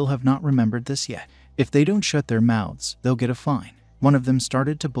students still have not remembered this yet. If they don't shut their mouths, they'll get a fine. One of them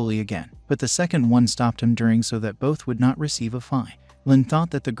started to bully again, but the second one stopped him during so that both would not receive a fine. Lin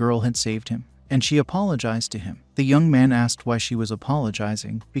thought that the girl had saved him, and she apologized to him. The young man asked why she was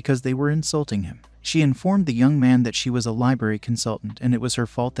apologizing, because they were insulting him. She informed the young man that she was a library consultant and it was her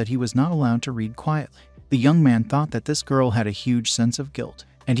fault that he was not allowed to read quietly. The young man thought that this girl had a huge sense of guilt,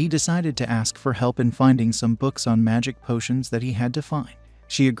 and he decided to ask for help in finding some books on magic potions that he had to find.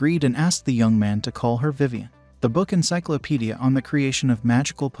 She agreed and asked the young man to call her Vivian. The book encyclopedia on the creation of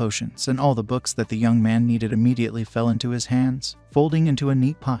magical potions and all the books that the young man needed immediately fell into his hands, folding into a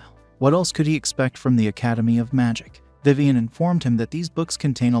neat pile. What else could he expect from the Academy of Magic? Vivian informed him that these books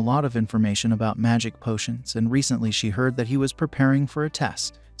contain a lot of information about magic potions, and recently she heard that he was preparing for a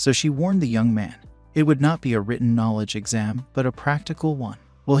test, so she warned the young man. It would not be a written knowledge exam, but a practical one.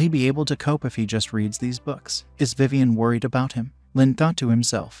 Will he be able to cope if he just reads these books? Is Vivian worried about him? Lin thought to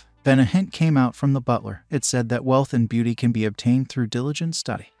himself. Then a hint came out from the butler. It said that wealth and beauty can be obtained through diligent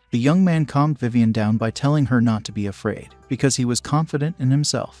study. The young man calmed Vivian down by telling her not to be afraid, because he was confident in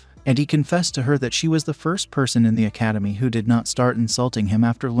himself. And he confessed to her that she was the first person in the academy who did not start insulting him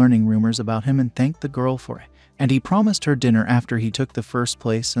after learning rumors about him, and thanked the girl for it. And he promised her dinner after he took the first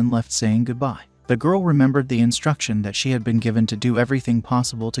place and left saying goodbye. The girl remembered the instruction that she had been given to do everything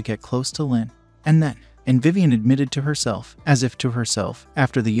possible to get close to Lin. And Vivian admitted to herself, as if to herself,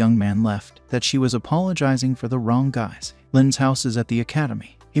 after the young man left, that she was apologizing for the wrong guys. Lin's house is at the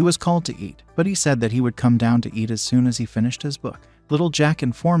academy. He was called to eat, but he said that he would come down to eat as soon as he finished his book. Little Jack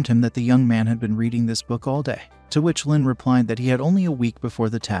informed him that the young man had been reading this book all day, to which Lin replied that he had only a week before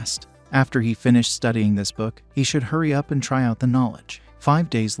the test. After he finished studying this book, he should hurry up and try out the knowledge. 5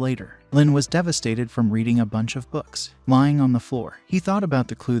 days later, Lin was devastated from reading a bunch of books. Lying on the floor, he thought about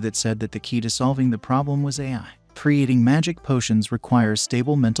the clue that said that the key to solving the problem was AI. Creating magic potions requires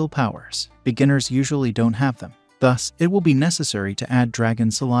stable mental powers. Beginners usually don't have them. Thus, it will be necessary to add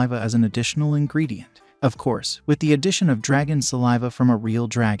dragon saliva as an additional ingredient. Of course, with the addition of dragon saliva from a real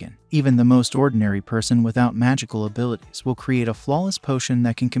dragon, even the most ordinary person without magical abilities will create a flawless potion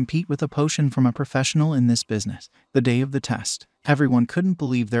that can compete with a potion from a professional in this business. The day of the test, everyone couldn't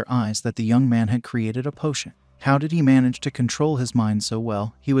believe their eyes that the young man had created a potion. How did he manage to control his mind so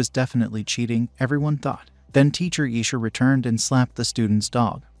well? He was definitely cheating, everyone thought. Then teacher Isha returned and slapped the student's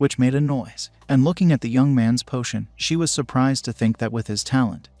dog, which made a noise. And looking at the young man's potion, she was surprised to think that with his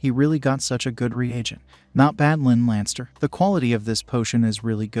talent, he really got such a good reagent. Not bad, Lin Lanster. The quality of this potion is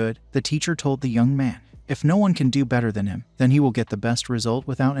really good, the teacher told the young man. If no one can do better than him, then he will get the best result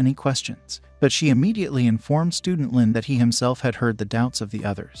without any questions. But she immediately informed student Lin that he himself had heard the doubts of the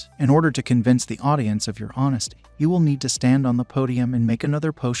others. In order to convince the audience of your honesty, you will need to stand on the podium and make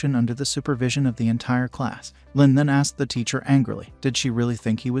another potion under the supervision of the entire class. Lin then asked the teacher angrily, did she really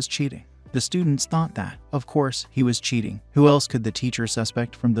think he was cheating? The students thought that, of course, he was cheating. Who else could the teacher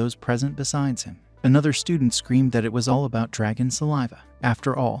suspect from those present besides him? Another student screamed that it was all about dragon saliva.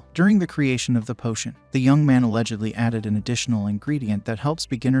 After all, during the creation of the potion, the young man allegedly added an additional ingredient that helps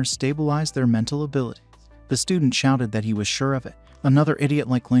beginners stabilize their mental abilities. The student shouted that he was sure of it. Another idiot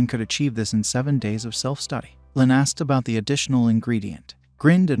like Lin could achieve this in 7 days of self-study. Lin asked about the additional ingredient,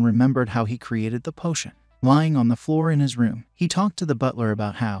 grinned and remembered how he created the potion. Lying on the floor in his room, he talked to the butler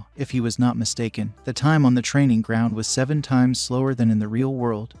about how, if he was not mistaken, the time on the training ground was 7 times slower than in the real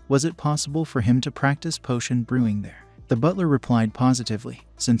world. Was it possible for him to practice potion brewing there? The butler replied positively.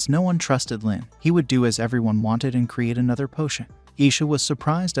 Since no one trusted Lin, he would do as everyone wanted and create another potion. Isha was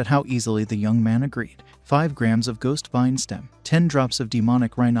surprised at how easily the young man agreed. 5 grams of ghost vine stem, 10 drops of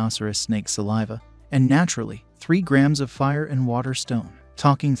demonic rhinoceros snake saliva, and naturally, 3 grams of fire and water stone.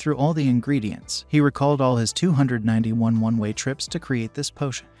 Talking through all the ingredients, he recalled all his 291 one-way trips to create this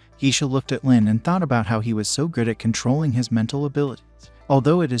potion. Isha looked at Lin and thought about how he was so good at controlling his mental abilities.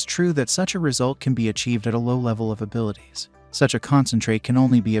 Although it is true that such a result can be achieved at a low level of abilities, such a concentrate can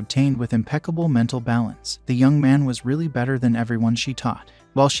only be obtained with impeccable mental balance. The young man was really better than everyone she taught.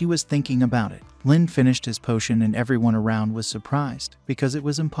 While she was thinking about it, Lin finished his potion and everyone around was surprised because it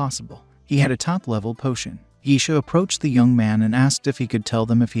was impossible. He had a top-level potion. Isha approached the young man and asked if he could tell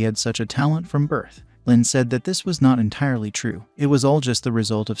them if he had such a talent from birth. Lin said that this was not entirely true. It was all just the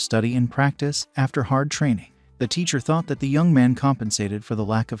result of study and practice after hard training. The teacher thought that the young man compensated for the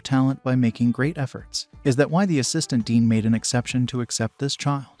lack of talent by making great efforts. Is that why the assistant dean made an exception to accept this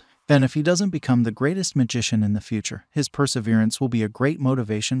child? Then if he doesn't become the greatest magician in the future, his perseverance will be a great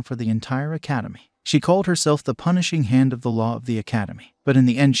motivation for the entire academy. She called herself the punishing hand of the law of the academy, but in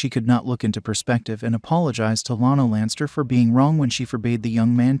the end she could not look into perspective and apologized to Lana Lanster for being wrong when she forbade the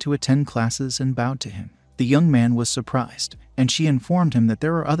young man to attend classes and bowed to him. The young man was surprised, and she informed him that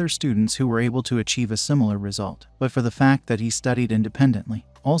there are other students who were able to achieve a similar result, but for the fact that he studied independently,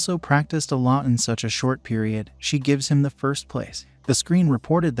 also practiced a lot in such a short period, she gives him the first place. The screen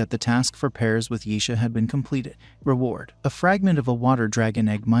reported that the task for pairs with Yisha had been completed. Reward: a fragment of a water dragon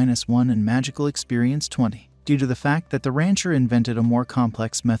egg -1 and magical experience 20. Due to the fact that the rancher invented a more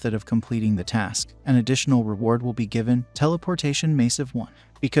complex method of completing the task, an additional reward will be given, teleportation massive 1.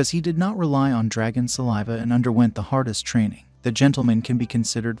 Because he did not rely on dragon saliva and underwent the hardest training, the gentleman can be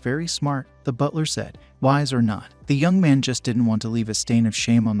considered very smart, the butler said. Wise or not, the young man just didn't want to leave a stain of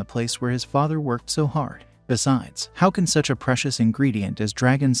shame on the place where his father worked so hard. Besides, how can such a precious ingredient as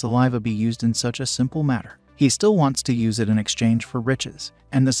dragon saliva be used in such a simple matter? He still wants to use it in exchange for riches,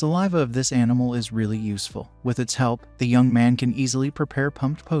 and the saliva of this animal is really useful. With its help, the young man can easily prepare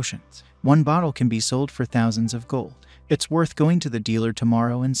pumped potions. One bottle can be sold for thousands of gold. It's worth going to the dealer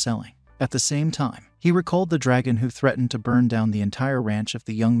tomorrow and selling. At the same time, he recalled the dragon who threatened to burn down the entire ranch if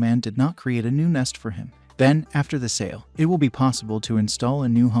the young man did not create a new nest for him. Then, after the sale, it will be possible to install a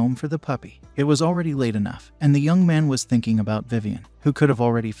new home for the puppy. It was already late enough, and the young man was thinking about Vivian, who could have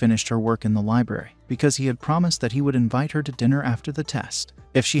already finished her work in the library, because he had promised that he would invite her to dinner after the test.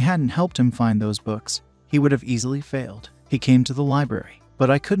 If she hadn't helped him find those books, he would have easily failed. He came to the library, but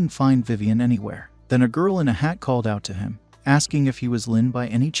I couldn't find Vivian anywhere. Then a girl in a hat called out to him, asking if he was Lin by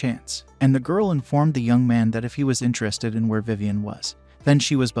any chance, and the girl informed the young man that if he was interested in where Vivian was, then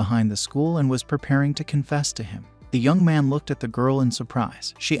she was behind the school and was preparing to confess to him. The young man looked at the girl in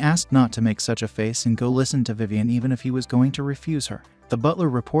surprise. She asked not to make such a face and go listen to Vivian even if he was going to refuse her. The butler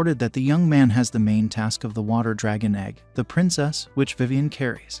reported that the young man has the main task of the water dragon egg, the princess, which Vivian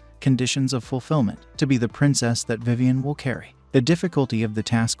carries. Conditions of fulfillment: to be the princess that Vivian will carry. The difficulty of the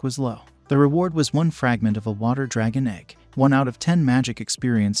task was low. The reward was 1 fragment of a water dragon egg. 1 out of 10 magic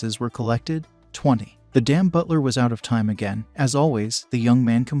experiences were collected, 20. The damn butler was out of time again. As always, the young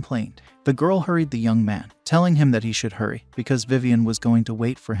man complained. The girl hurried the young man, telling him that he should hurry, because Vivian was going to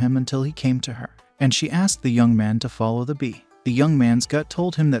wait for him until he came to her. And she asked the young man to follow the bee. The young man's gut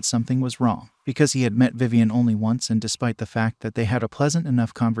told him that something was wrong, because he had met Vivian only once, and despite the fact that they had a pleasant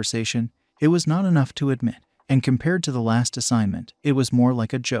enough conversation, it was not enough to admit. And compared to the last assignment, it was more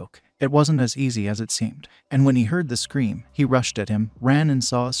like a joke. It wasn't as easy as it seemed. And when he heard the scream, he rushed at him, ran and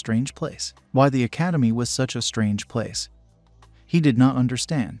saw a strange place. Why the academy was such a strange place, he did not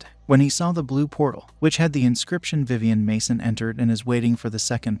understand. When he saw the blue portal, which had the inscription Vivian Mason entered and is waiting for the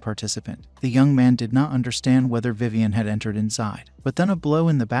second participant, the young man did not understand whether Vivian had entered inside. But then a blow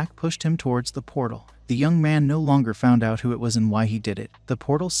in the back pushed him towards the portal. The young man no longer found out who it was and why he did it. The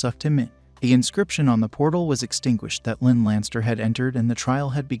portal sucked him in. The inscription on the portal was extinguished that Lynn Lanster had entered and the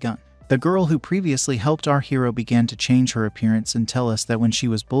trial had begun. The girl who previously helped our hero began to change her appearance and tell us that when she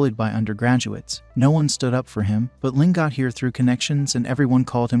was bullied by undergraduates, no one stood up for him, but Lynn got here through connections and everyone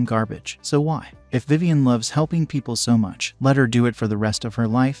called him garbage. So why? If Vivian loves helping people so much, let her do it for the rest of her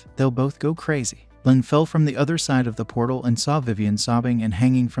life. They'll both go crazy. Lynn fell from the other side of the portal and saw Vivian sobbing and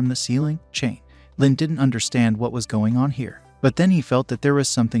hanging from the ceiling chain. Lynn didn't understand what was going on here. But then he felt that there was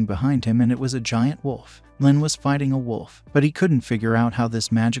something behind him and it was a giant wolf. Lynn was fighting a wolf, but he couldn't figure out how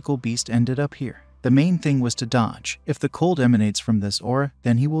this magical beast ended up here. The main thing was to dodge. If the cold emanates from this aura,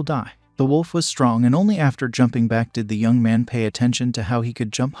 then he will die. The wolf was strong, and only after jumping back did the young man pay attention to how he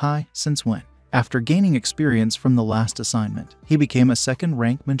could jump high. Since when? After gaining experience from the last assignment, he became a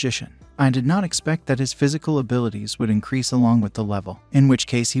second-rank magician. I did not expect that his physical abilities would increase along with the level, in which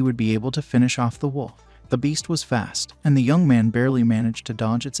case he would be able to finish off the wolf. The beast was fast, and the young man barely managed to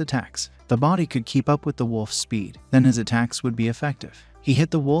dodge its attacks. The body could keep up with the wolf's speed, then his attacks would be effective. He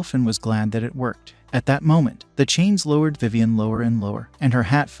hit the wolf and was glad that it worked. At that moment, the chains lowered Vivian lower and lower, and her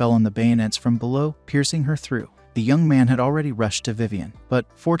hat fell on the bayonets from below, piercing her through. The young man had already rushed to Vivian, but,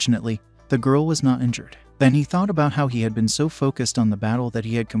 fortunately, the girl was not injured. Then he thought about how he had been so focused on the battle that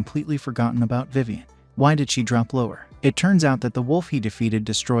he had completely forgotten about Vivian. Why did she drop lower? It turns out that the wolf he defeated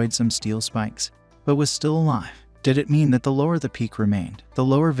destroyed some steel spikes, but was still alive. Did it mean that the lower the peak remained, the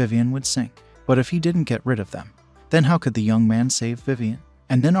lower Vivian would sink? But if he didn't get rid of them, then how could the young man save Vivian?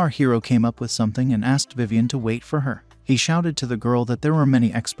 And then our hero came up with something and asked Vivian to wait for her. He shouted to the girl that there were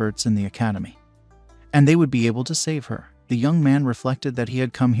many experts in the academy, and they would be able to save her. The young man reflected that he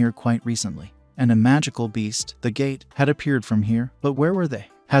had come here quite recently, and a magical beast, the gate, had appeared from here. But where were they?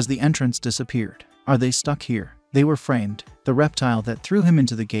 Has the entrance disappeared? Are they stuck here? They were framed. The reptile that threw him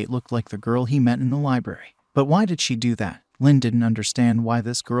into the gate looked like the girl he met in the library. But why did she do that? Lin didn't understand why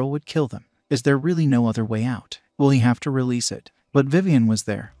this girl would kill them. Is there really no other way out? Will he have to release it? But Vivian was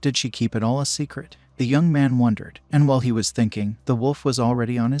there. Did she keep it all a secret? The young man wondered, and while he was thinking, the wolf was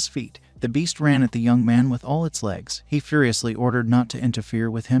already on his feet. The beast ran at the young man with all its legs. He furiously ordered not to interfere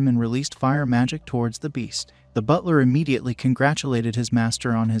with him and released fire magic towards the beast. The butler immediately congratulated his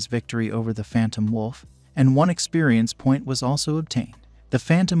master on his victory over the phantom wolf, and 1 experience point was also obtained. The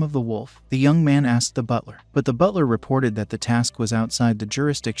phantom of the wolf, the young man asked the butler, but the butler reported that the task was outside the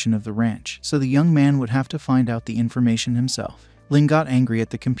jurisdiction of the ranch, so the young man would have to find out the information himself. Lin got angry at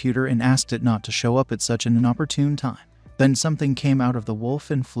the computer and asked it not to show up at such an inopportune time. Then something came out of the wolf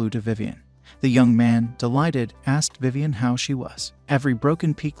and flew to Vivian. The young man, delighted, asked Vivian how she was. Every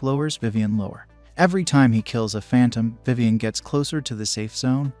broken peak lowers Vivian lower. Every time he kills a phantom, Vivian gets closer to the safe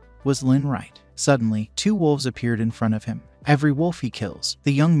zone. Was Lin right? Suddenly, 2 wolves appeared in front of him. Every wolf he kills,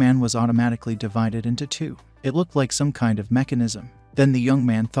 the young man was automatically divided into 2. It looked like some kind of mechanism. Then the young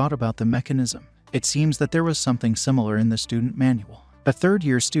man thought about the mechanism. It seems that there was something similar in the student manual. A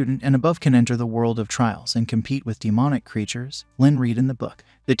third-year student and above can enter the world of trials and compete with demonic creatures. Lin read in the book.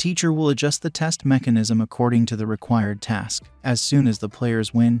 The teacher will adjust the test mechanism according to the required task. As soon as the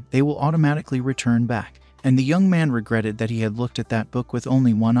players win, they will automatically return back. And the young man regretted that he had looked at that book with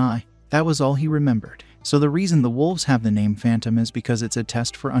only one eye. That was all he remembered. So the reason the wolves have the name Phantom is because it's a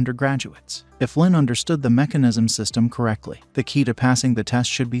test for undergraduates. If Lin understood the mechanism system correctly, the key to passing the test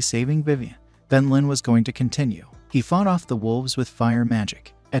should be saving Vivian. Then Lin was going to continue. He fought off the wolves with fire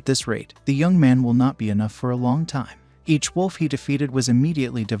magic. At this rate, the young man will not be enough for a long time. Each wolf he defeated was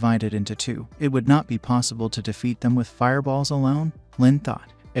immediately divided into 2. It would not be possible to defeat them with fireballs alone, Lin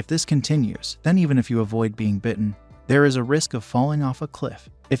thought. If this continues, then even if you avoid being bitten, there is a risk of falling off a cliff.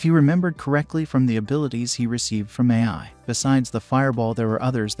 If he remembered correctly from the abilities he received from AI, besides the fireball there were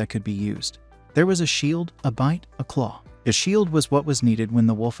others that could be used. There was a shield, a bite, a claw. A shield was what was needed when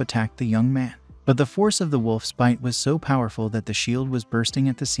the wolf attacked the young man. But the force of the wolf's bite was so powerful that the shield was bursting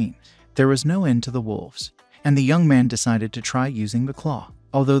at the seams. There was no end to the wolves, and the young man decided to try using the claw.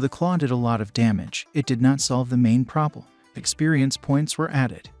 Although the claw did a lot of damage, it did not solve the main problem. Experience points were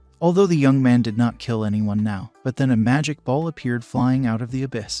added. Although the young man did not kill anyone now, but then a magic ball appeared flying out of the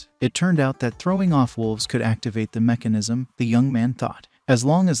abyss. It turned out that throwing off wolves could activate the mechanism, the young man thought. As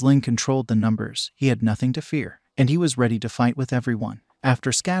long as Lin controlled the numbers, he had nothing to fear, and he was ready to fight with everyone.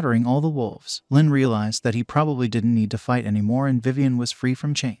 After scattering all the wolves, Lin realized that he probably didn't need to fight anymore and Vivian was free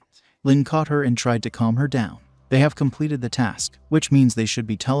from chains. Lin caught her and tried to calm her down. They have completed the task, which means they should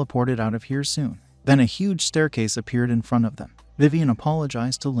be teleported out of here soon. Then a huge staircase appeared in front of them. Vivian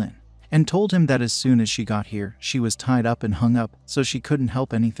apologized to Lin and told him that as soon as she got here, she was tied up and hung up, so she couldn't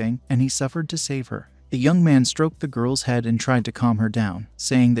help anything, and he suffered to save her. The young man stroked the girl's head and tried to calm her down,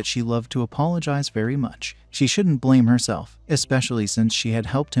 saying that she loved to apologize very much. She shouldn't blame herself, especially since she had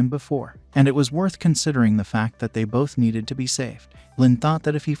helped him before, and it was worth considering the fact that they both needed to be saved. Lin thought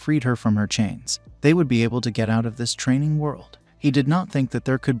that if he freed her from her chains, they would be able to get out of this training world. He did not think that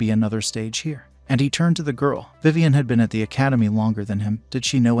there could be another stage here. And he turned to the girl. Vivian had been at the academy longer than him. Did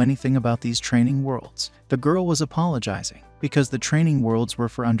she know anything about these training worlds? The girl was apologizing because the training worlds were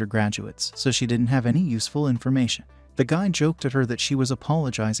for undergraduates, so she didn't have any useful information. The guy joked at her that she was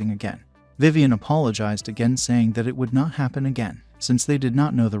apologizing again. Vivian apologized again, saying that it would not happen again, since they did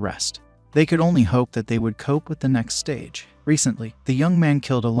not know the rest. They could only hope that they would cope with the next stage. Recently, the young man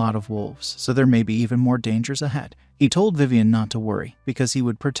killed a lot of wolves, so there may be even more dangers ahead. He told Vivian not to worry, because he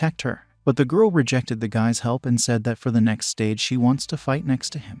would protect her. But the girl rejected the guy's help and said that for the next stage she wants to fight next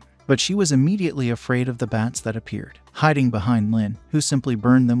to him. But she was immediately afraid of the bats that appeared, hiding behind Lin, who simply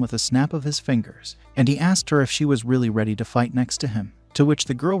burned them with a snap of his fingers. And he asked her if she was really ready to fight next to him, to which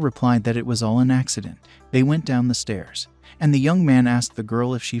the girl replied that it was all an accident. They went down the stairs, and the young man asked the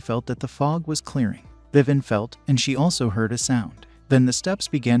girl if she felt that the fog was clearing. Vivian felt, and she also heard a sound. Then the steps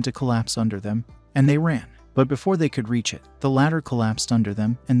began to collapse under them, and they ran. But before they could reach it, the ladder collapsed under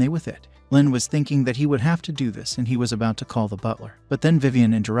them, and they with it. Lin was thinking that he would have to do this and he was about to call the butler. But then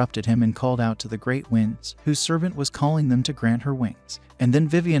Vivian interrupted him and called out to the great winds, whose servant was calling them to grant her wings. And then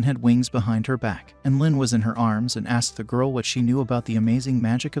Vivian had wings behind her back, and Lin was in her arms and asked the girl what she knew about the amazing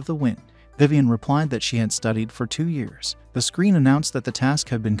magic of the wind. Vivian replied that she had studied for 2 years. The screen announced that the task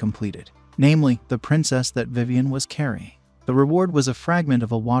had been completed, namely, the princess that Vivian was carrying. The reward was a fragment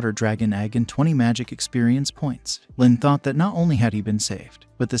of a water dragon egg and 20 magic experience points. Lin thought that not only had he been saved,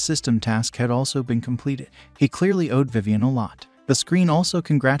 but the system task had also been completed. He clearly owed Vivian a lot. The screen also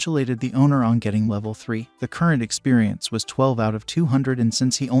congratulated the owner on getting level 3. The current experience was 12 out of 200, and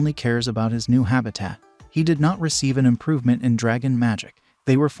since he only cares about his new habitat, he did not receive an improvement in dragon magic.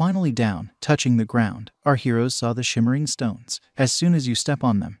 They were finally down, touching the ground. Our heroes saw the shimmering stones. As soon as you step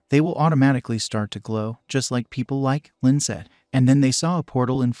on them, they will automatically start to glow, just like people like, Lin said. And then they saw a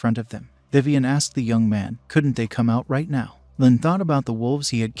portal in front of them. Vivian asked the young man, couldn't they come out right now? Lin thought about the wolves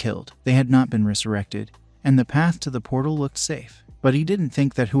he had killed. They had not been resurrected, and the path to the portal looked safe. But he didn't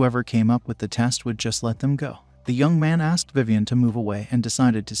think that whoever came up with the test would just let them go. The young man asked Vivian to move away and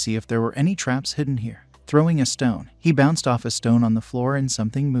decided to see if there were any traps hidden here. Throwing a stone, he bounced off a stone on the floor and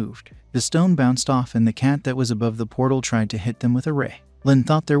something moved. The stone bounced off and the cat that was above the portal tried to hit them with a ray. Lin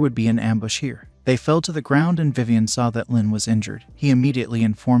thought there would be an ambush here. They fell to the ground and Vivian saw that Lin was injured. He immediately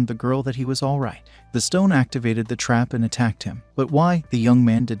informed the girl that he was all right. The stone activated the trap and attacked him. But why? The young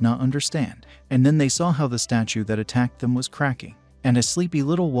man did not understand. And then they saw how the statue that attacked them was cracking, and a sleepy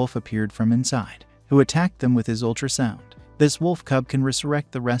little wolf appeared from inside, who attacked them with his ultrasound. This wolf cub can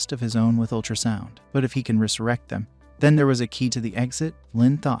resurrect the rest of his own with ultrasound, but if he can resurrect them, then there was a key to the exit,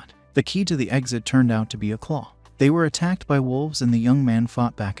 Lin thought. The key to the exit turned out to be a claw. They were attacked by wolves and the young man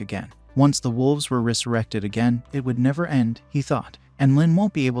fought back again. Once the wolves were resurrected again, it would never end, he thought, and Lin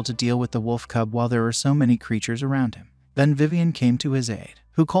won't be able to deal with the wolf cub while there are so many creatures around him. Then Vivian came to his aid,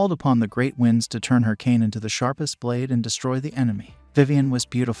 who called upon the great winds to turn her cane into the sharpest blade and destroy the enemy. Vivian was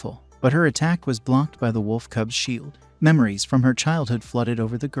beautiful, but her attack was blocked by the wolf cub's shield. Memories from her childhood flooded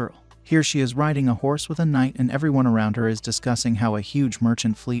over the girl. Here she is riding a horse with a knight and everyone around her is discussing how a huge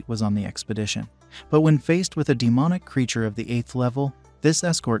merchant fleet was on the expedition. But when faced with a demonic creature of the 8th level, this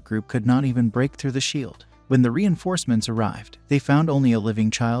escort group could not even break through the shield. When the reinforcements arrived, they found only a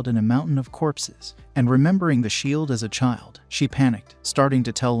living child in a mountain of corpses. And remembering the shield as a child, she panicked, starting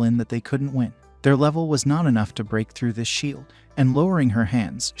to tell Lin that they couldn't win. Their level was not enough to break through this shield, and lowering her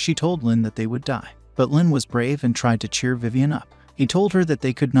hands, she told Lin that they would die. But Lin was brave and tried to cheer Vivian up. He told her that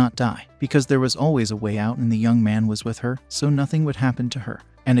they could not die, because there was always a way out and the young man was with her, so nothing would happen to her.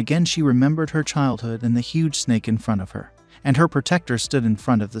 And again she remembered her childhood and the huge snake in front of her. And her protector stood in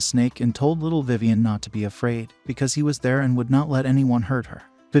front of the snake and told little Vivian not to be afraid, because he was there and would not let anyone hurt her.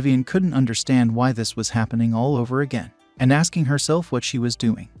 Vivian couldn't understand why this was happening all over again, and asking herself what she was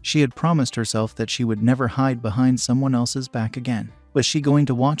doing. She had promised herself that she would never hide behind someone else's back again. Was she going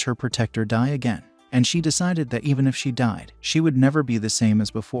to watch her protector die again? And she decided that even if she died, she would never be the same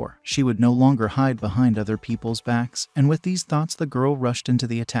as before. She would no longer hide behind other people's backs, and with these thoughts the girl rushed into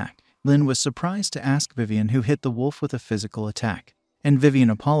the attack. Lin was surprised to ask Vivian who hit the wolf with a physical attack. And Vivian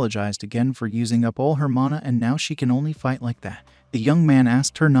apologized again for using up all her mana and now she can only fight like that. The young man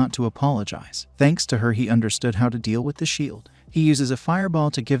asked her not to apologize. Thanks to her he understood how to deal with the shield. He uses a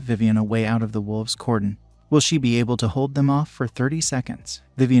fireball to give Vivian a way out of the wolf's cordon. Will she be able to hold them off for 30 seconds?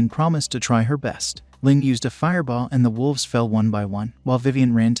 Vivian promised to try her best. Lin used a fireball and the wolves fell one by one, while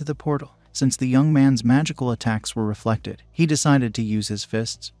Vivian ran to the portal. Since the young man's magical attacks were reflected, he decided to use his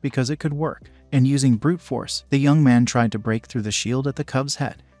fists, because it could work. And using brute force, the young man tried to break through the shield at the cub's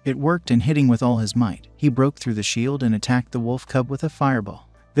head. It worked, and hitting with all his might, he broke through the shield and attacked the wolf cub with a fireball.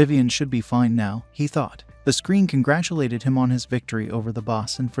 Vivian should be fine now, he thought. The screen congratulated him on his victory over the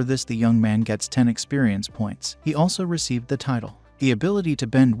boss, and for this the young man gets 10 experience points. He also received the title, the ability to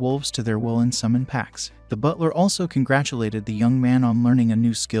bend wolves to their will and summon packs. The butler also congratulated the young man on learning a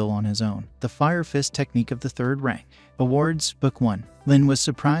new skill on his own, the Fire Fist technique of the 3rd rank. Awards, Book 1. Lin was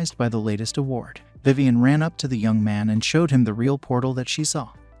surprised by the latest award. Vivian ran up to the young man and showed him the real portal that she saw.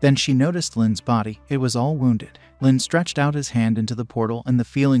 Then she noticed Lin's body. It was all wounded. Lin stretched out his hand into the portal and the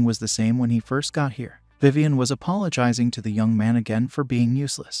feeling was the same when he first got here. Vivian was apologizing to the young man again for being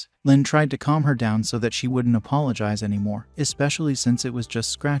useless. Lin tried to calm her down so that she wouldn't apologize anymore, especially since it was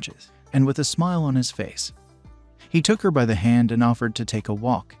just scratches. And with a smile on his face, he took her by the hand and offered to take a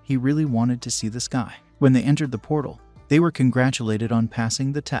walk. He really wanted to see the sky. When they entered the portal, they were congratulated on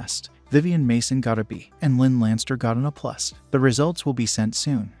passing the test. Vivian Mason got a B, and Lin Lanster got an A+. The results will be sent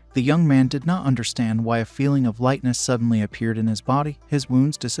soon. The young man did not understand why a feeling of lightness suddenly appeared in his body. His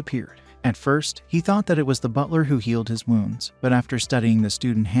wounds disappeared. At first, he thought that it was the butler who healed his wounds, but after studying the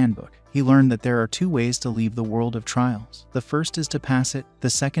student handbook, he learned that there are 2 ways to leave the world of trials. The first is to pass it,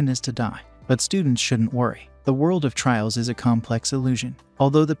 the second is to die. But students shouldn't worry. The world of trials is a complex illusion.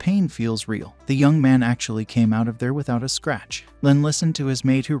 Although the pain feels real, the young man actually came out of there without a scratch. Lin listened to his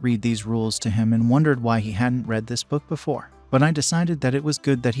mate who read these rules to him and wondered why he hadn't read this book before. But I decided that it was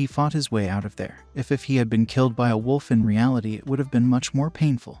good that he fought his way out of there. If he had been killed by a wolf in reality, it would have been much more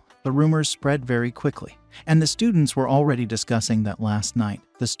painful. The rumors spread very quickly, and the students were already discussing that last night.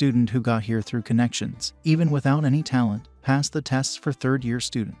 The student who got here through connections, even without any talent, passed the tests for 3rd-year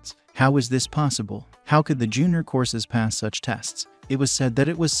students. How is this possible? How could the junior courses pass such tests? It was said that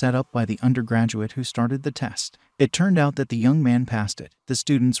it was set up by the undergraduate who started the test. It turned out that the young man passed it. The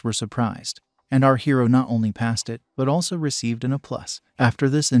students were surprised, and our hero not only passed it, but also received an A+. After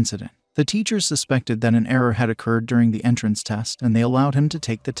this incident, the teachers suspected that an error had occurred during the entrance test, and they allowed him to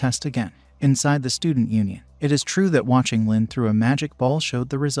take the test again. Inside the student union, it is true that watching Lin through a magic ball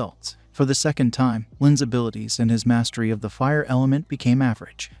showed the results. For the second time, Lin's abilities and his mastery of the fire element became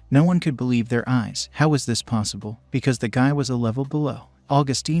average. No one could believe their eyes. How was this possible? Because the guy was a level below.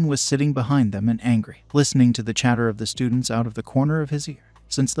 Augustine was sitting behind them and angry, listening to the chatter of the students out of the corner of his ear.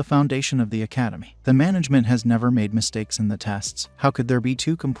 Since the foundation of the academy, the management has never made mistakes in the tests. How could there be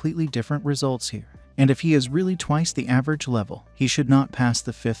two completely different results here? And if he is really twice the average level, he should not pass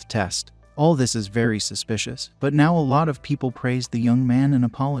the 5th test. All this is very suspicious, but now a lot of people praised the young man and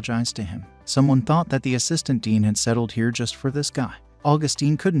apologized to him. Someone thought that the assistant dean had settled here just for this guy.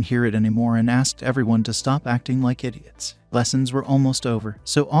 Augustine couldn't hear it anymore and asked everyone to stop acting like idiots. Lessons were almost over,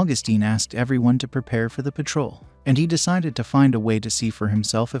 so Augustine asked everyone to prepare for the patrol, and he decided to find a way to see for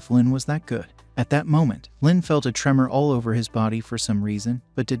himself if Lin was that good. At that moment, Lin felt a tremor all over his body for some reason,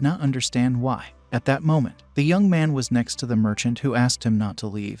 but did not understand why. At that moment, the young man was next to the merchant who asked him not to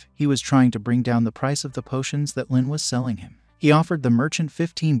leave. He was trying to bring down the price of the potions that Lin was selling him. He offered the merchant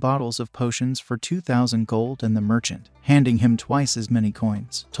 15 bottles of potions for 2,000 gold, and the merchant, handing him twice as many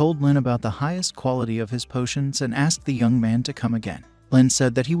coins, told Lin about the highest quality of his potions and asked the young man to come again. Lin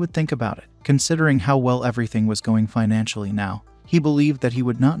said that he would think about it. Considering how well everything was going financially now, he believed that he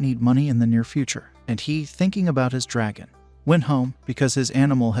would not need money in the near future, and he, thinking about his dragon, went home because his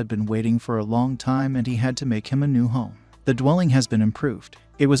animal had been waiting for a long time and he had to make him a new home. The dwelling has been improved.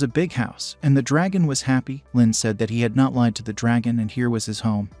 It was a big house, and the dragon was happy. Lin said that he had not lied to the dragon and here was his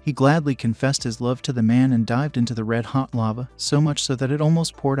home. He gladly confessed his love to the man and dived into the red-hot lava, so much so that it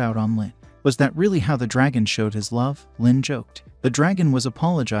almost poured out on Lin. Was that really how the dragon showed his love? Lin joked. The dragon was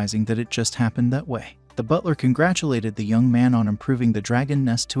apologizing that it just happened that way. The butler congratulated the young man on improving the dragon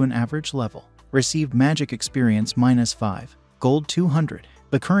nest to an average level. Received magic experience -5, gold 200.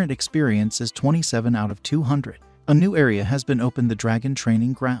 The current experience is 27 out of 200. A new area has been opened, the dragon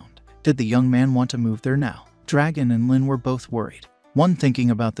training ground. Did the young man want to move there now? Dragon and Lin were both worried. One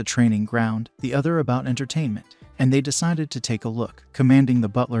thinking about the training ground, the other about entertainment. And they decided to take a look. Commanding the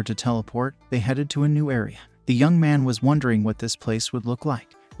butler to teleport, they headed to a new area. The young man was wondering what this place would look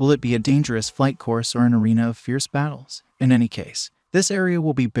like. Will it be a dangerous flight course or an arena of fierce battles? In any case, this area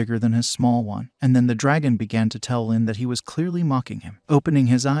will be bigger than his small one. And then the dragon began to tell Lin that he was clearly mocking him. Opening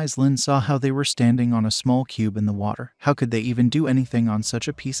his eyes, Lin saw how they were standing on a small cube in the water. How could they even do anything on such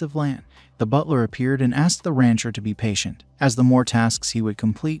a piece of land? The butler appeared and asked the rancher to be patient. As the more tasks he would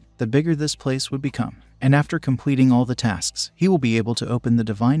complete, the bigger this place would become. And after completing all the tasks, he will be able to open the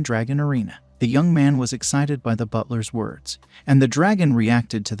Divine Dragon Arena. The young man was excited by the butler's words, and the dragon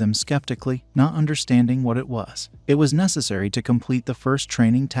reacted to them skeptically, not understanding what it was. It was necessary to complete the first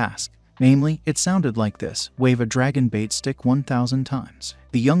training task. Namely, it sounded like this: wave a dragon bait stick 1,000 times.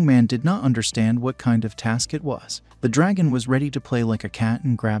 The young man did not understand what kind of task it was. The dragon was ready to play like a cat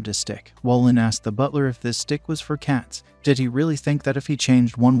and grabbed a stick. Lin asked the butler if this stick was for cats. Did he really think that if he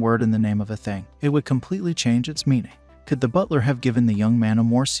changed one word in the name of a thing, it would completely change its meaning? Could the butler have given the young man a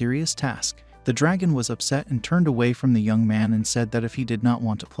more serious task? The dragon was upset and turned away from the young man and said that if he did not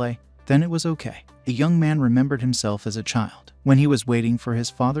want to play, then it was okay. The young man remembered himself as a child, when he was waiting for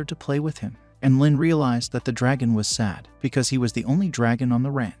his father to play with him. And Lin realized that the dragon was sad, because he was the only dragon on the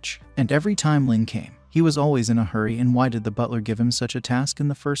ranch. And every time Lin came, he was always in a hurry, and why did the butler give him such a task in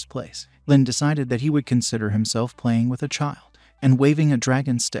the first place? Lin decided that he would consider himself playing with a child, and waving a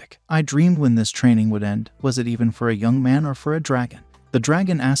dragon stick. I dreamed when this training would end. Was it even for a young man or for a dragon? The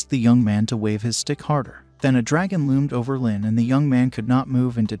dragon asked the young man to wave his stick harder. Then a dragon loomed over Lin, and the young man could not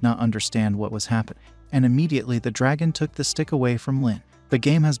move and did not understand what was happening. And immediately the dragon took the stick away from Lin. The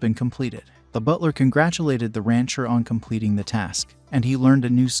game has been completed. The butler congratulated the rancher on completing the task, and he learned a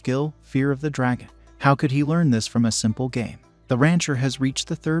new skill, Fear of the Dragon. How could he learn this from a simple game? The rancher has reached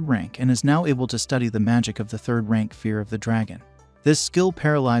the 3rd rank and is now able to study the magic of the 3rd rank, Fear of the Dragon. This skill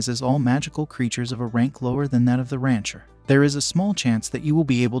paralyzes all magical creatures of a rank lower than that of the rancher. There is a small chance that you will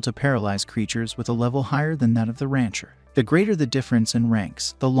be able to paralyze creatures with a level higher than that of the rancher. The greater the difference in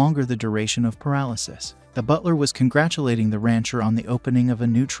ranks, the longer the duration of paralysis. The butler was congratulating the rancher on the opening of a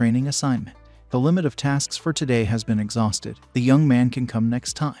new training assignment. The limit of tasks for today has been exhausted. The young man can come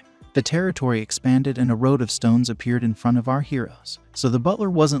next time. The territory expanded and a road of stones appeared in front of our heroes. So the butler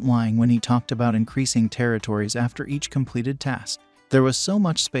wasn't lying when he talked about increasing territories after each completed task. There was so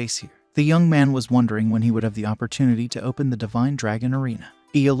much space here. The young man was wondering when he would have the opportunity to open the Divine Dragon Arena.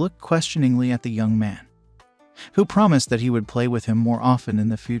 Ia looked questioningly at the young man. who promised that he would play with him more often in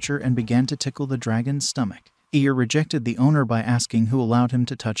the future and began to tickle the dragon's stomach. Eeyore rejected the owner by asking who allowed him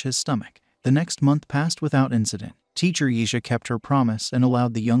to touch his stomach. The next month passed without incident. Teacher Yisha kept her promise and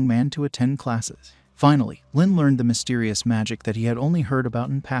allowed the young man to attend classes. Finally, Lin learned the mysterious magic that he had only heard about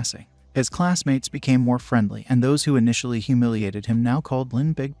in passing. His classmates became more friendly, and those who initially humiliated him now called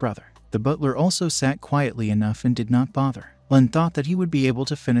Lin Big Brother. The butler also sat quietly enough and did not bother. Lin thought that he would be able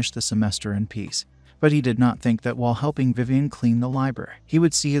to finish the semester in peace, but he did not think that while helping Vivian clean the library, he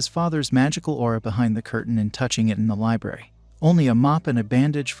would see his father's magical aura behind the curtain and touching it in the library. Only a mop and a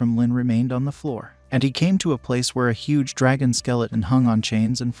bandage from Lin remained on the floor, and he came to a place where a huge dragon skeleton hung on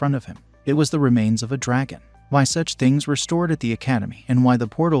chains in front of him. It was the remains of a dragon. Why such things were stored at the academy and why the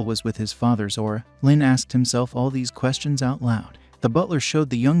portal was with his father's aura, Lin asked himself all these questions out loud. The butler showed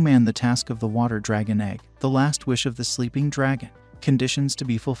the young man the task of the water dragon egg, the last wish of the sleeping dragon. Conditions to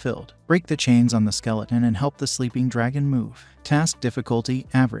be fulfilled: break the chains on the skeleton and help the sleeping dragon move. Task difficulty: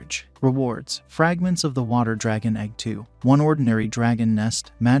 average. Rewards: fragments of the water dragon egg 2, 1 ordinary dragon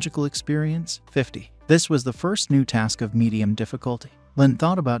nest, magical experience 50. This was the first new task of medium difficulty. Lin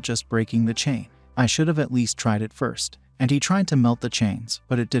thought about just breaking the chain. I should have at least tried it first. And he tried to melt the chains,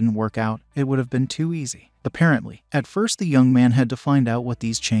 but it didn't work out. It would have been too easy. Apparently, at first the young man had to find out what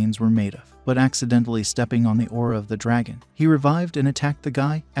these chains were made of, but accidentally stepping on the aura of the dragon, he revived and attacked the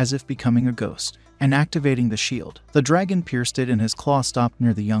guy, as if becoming a ghost. And activating the shield, the dragon pierced it and his claw stopped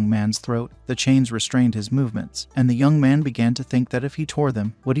near the young man's throat. The chains restrained his movements, and the young man began to think that if he tore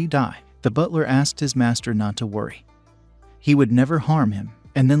them, would he die? The butler asked his master not to worry. He would never harm him.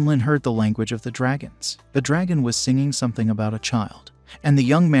 And then Lin heard the language of the dragons. The dragon was singing something about a child, and the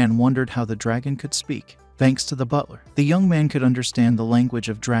young man wondered how the dragon could speak. Thanks to the butler, the young man could understand the language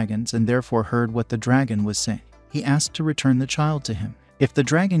of dragons and therefore heard what the dragon was saying. He asked to return the child to him. If the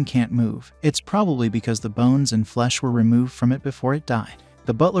dragon can't move, it's probably because the bones and flesh were removed from it before it died.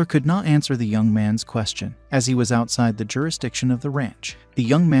 The butler could not answer the young man's question, as he was outside the jurisdiction of the ranch. The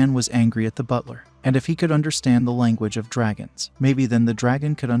young man was angry at the butler, and if he could understand the language of dragons, maybe then the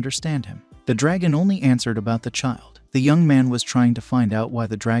dragon could understand him. The dragon only answered about the child. The young man was trying to find out why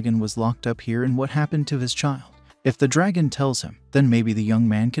the dragon was locked up here and what happened to his child. If the dragon tells him, then maybe the young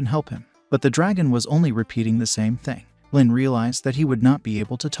man can help him. But the dragon was only repeating the same thing. Lin realized that he would not be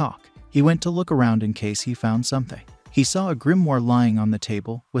able to talk. He went to look around in case he found something. He saw a grimoire lying on the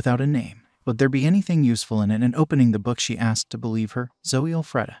table, without a name. Would there be anything useful in it? And opening the book, she asked to believe her, Zoe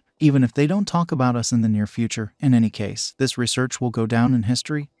Alfreda. Even if they don't talk about us in the near future, in any case, this research will go down in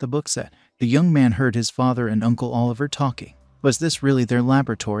history, the book said. The young man heard his father and Uncle Oliver talking. Was this really their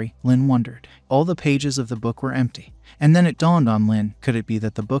laboratory? Lin wondered. All the pages of the book were empty. And then it dawned on Lin, could it be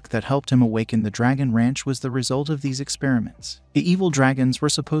that the book that helped him awaken the Dragon Ranch was the result of these experiments? The evil dragons were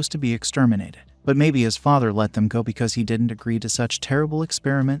supposed to be exterminated, but maybe his father let them go because he didn't agree to such terrible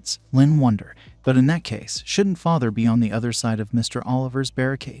experiments, Lin wondered. But in that case, shouldn't father be on the other side of Mr. Oliver's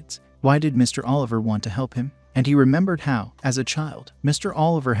barricades? Why did Mr. Oliver want to help him? And he remembered how, as a child, Mr.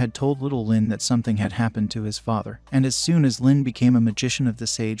 Oliver had told little Lin that something had happened to his father, and as soon as Lin became a magician of the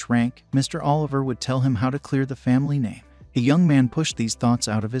sage rank, Mr. Oliver would tell him how to clear the family name. The young man pushed these thoughts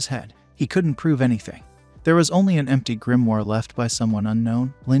out of his head. He couldn't prove anything. There was only an empty grimoire left by someone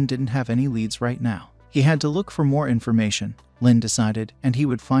unknown. Lin didn't have any leads right now. He had to look for more information, Lin decided, and he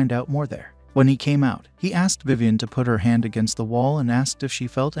would find out more there. When he came out, he asked Vivian to put her hand against the wall and asked if she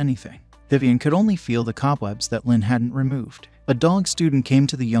felt anything. Vivian could only feel the cobwebs that Lin hadn't removed. A dog student came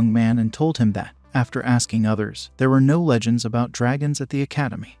to the young man and told him that, after asking others, there were no legends about dragons at the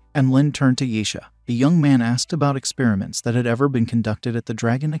academy. And Lin turned to Yisha. The young man asked about experiments that had ever been conducted at the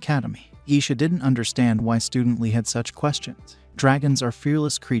Dragon Academy. Yisha didn't understand why Student Lee had such questions. Dragons are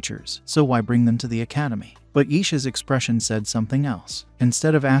fearless creatures, so why bring them to the academy? But Yisha's expression said something else.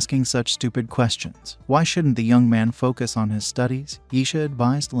 Instead of asking such stupid questions, why shouldn't the young man focus on his studies? Yisha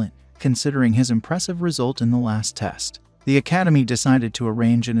advised Lin. Considering his impressive result in the last test, the academy decided to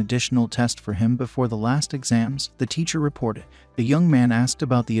arrange an additional test for him before the last exams, the teacher reported. The young man asked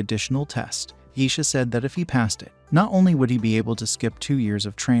about the additional test. Yisha said that if he passed it, not only would he be able to skip 2 years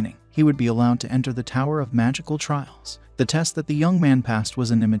of training, he would be allowed to enter the Tower of Magical Trials. The test that the young man passed was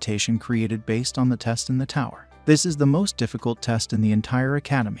an imitation created based on the test in the tower. This is the most difficult test in the entire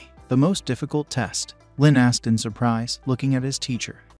academy. The most difficult test? Lin asked in surprise, looking at his teacher.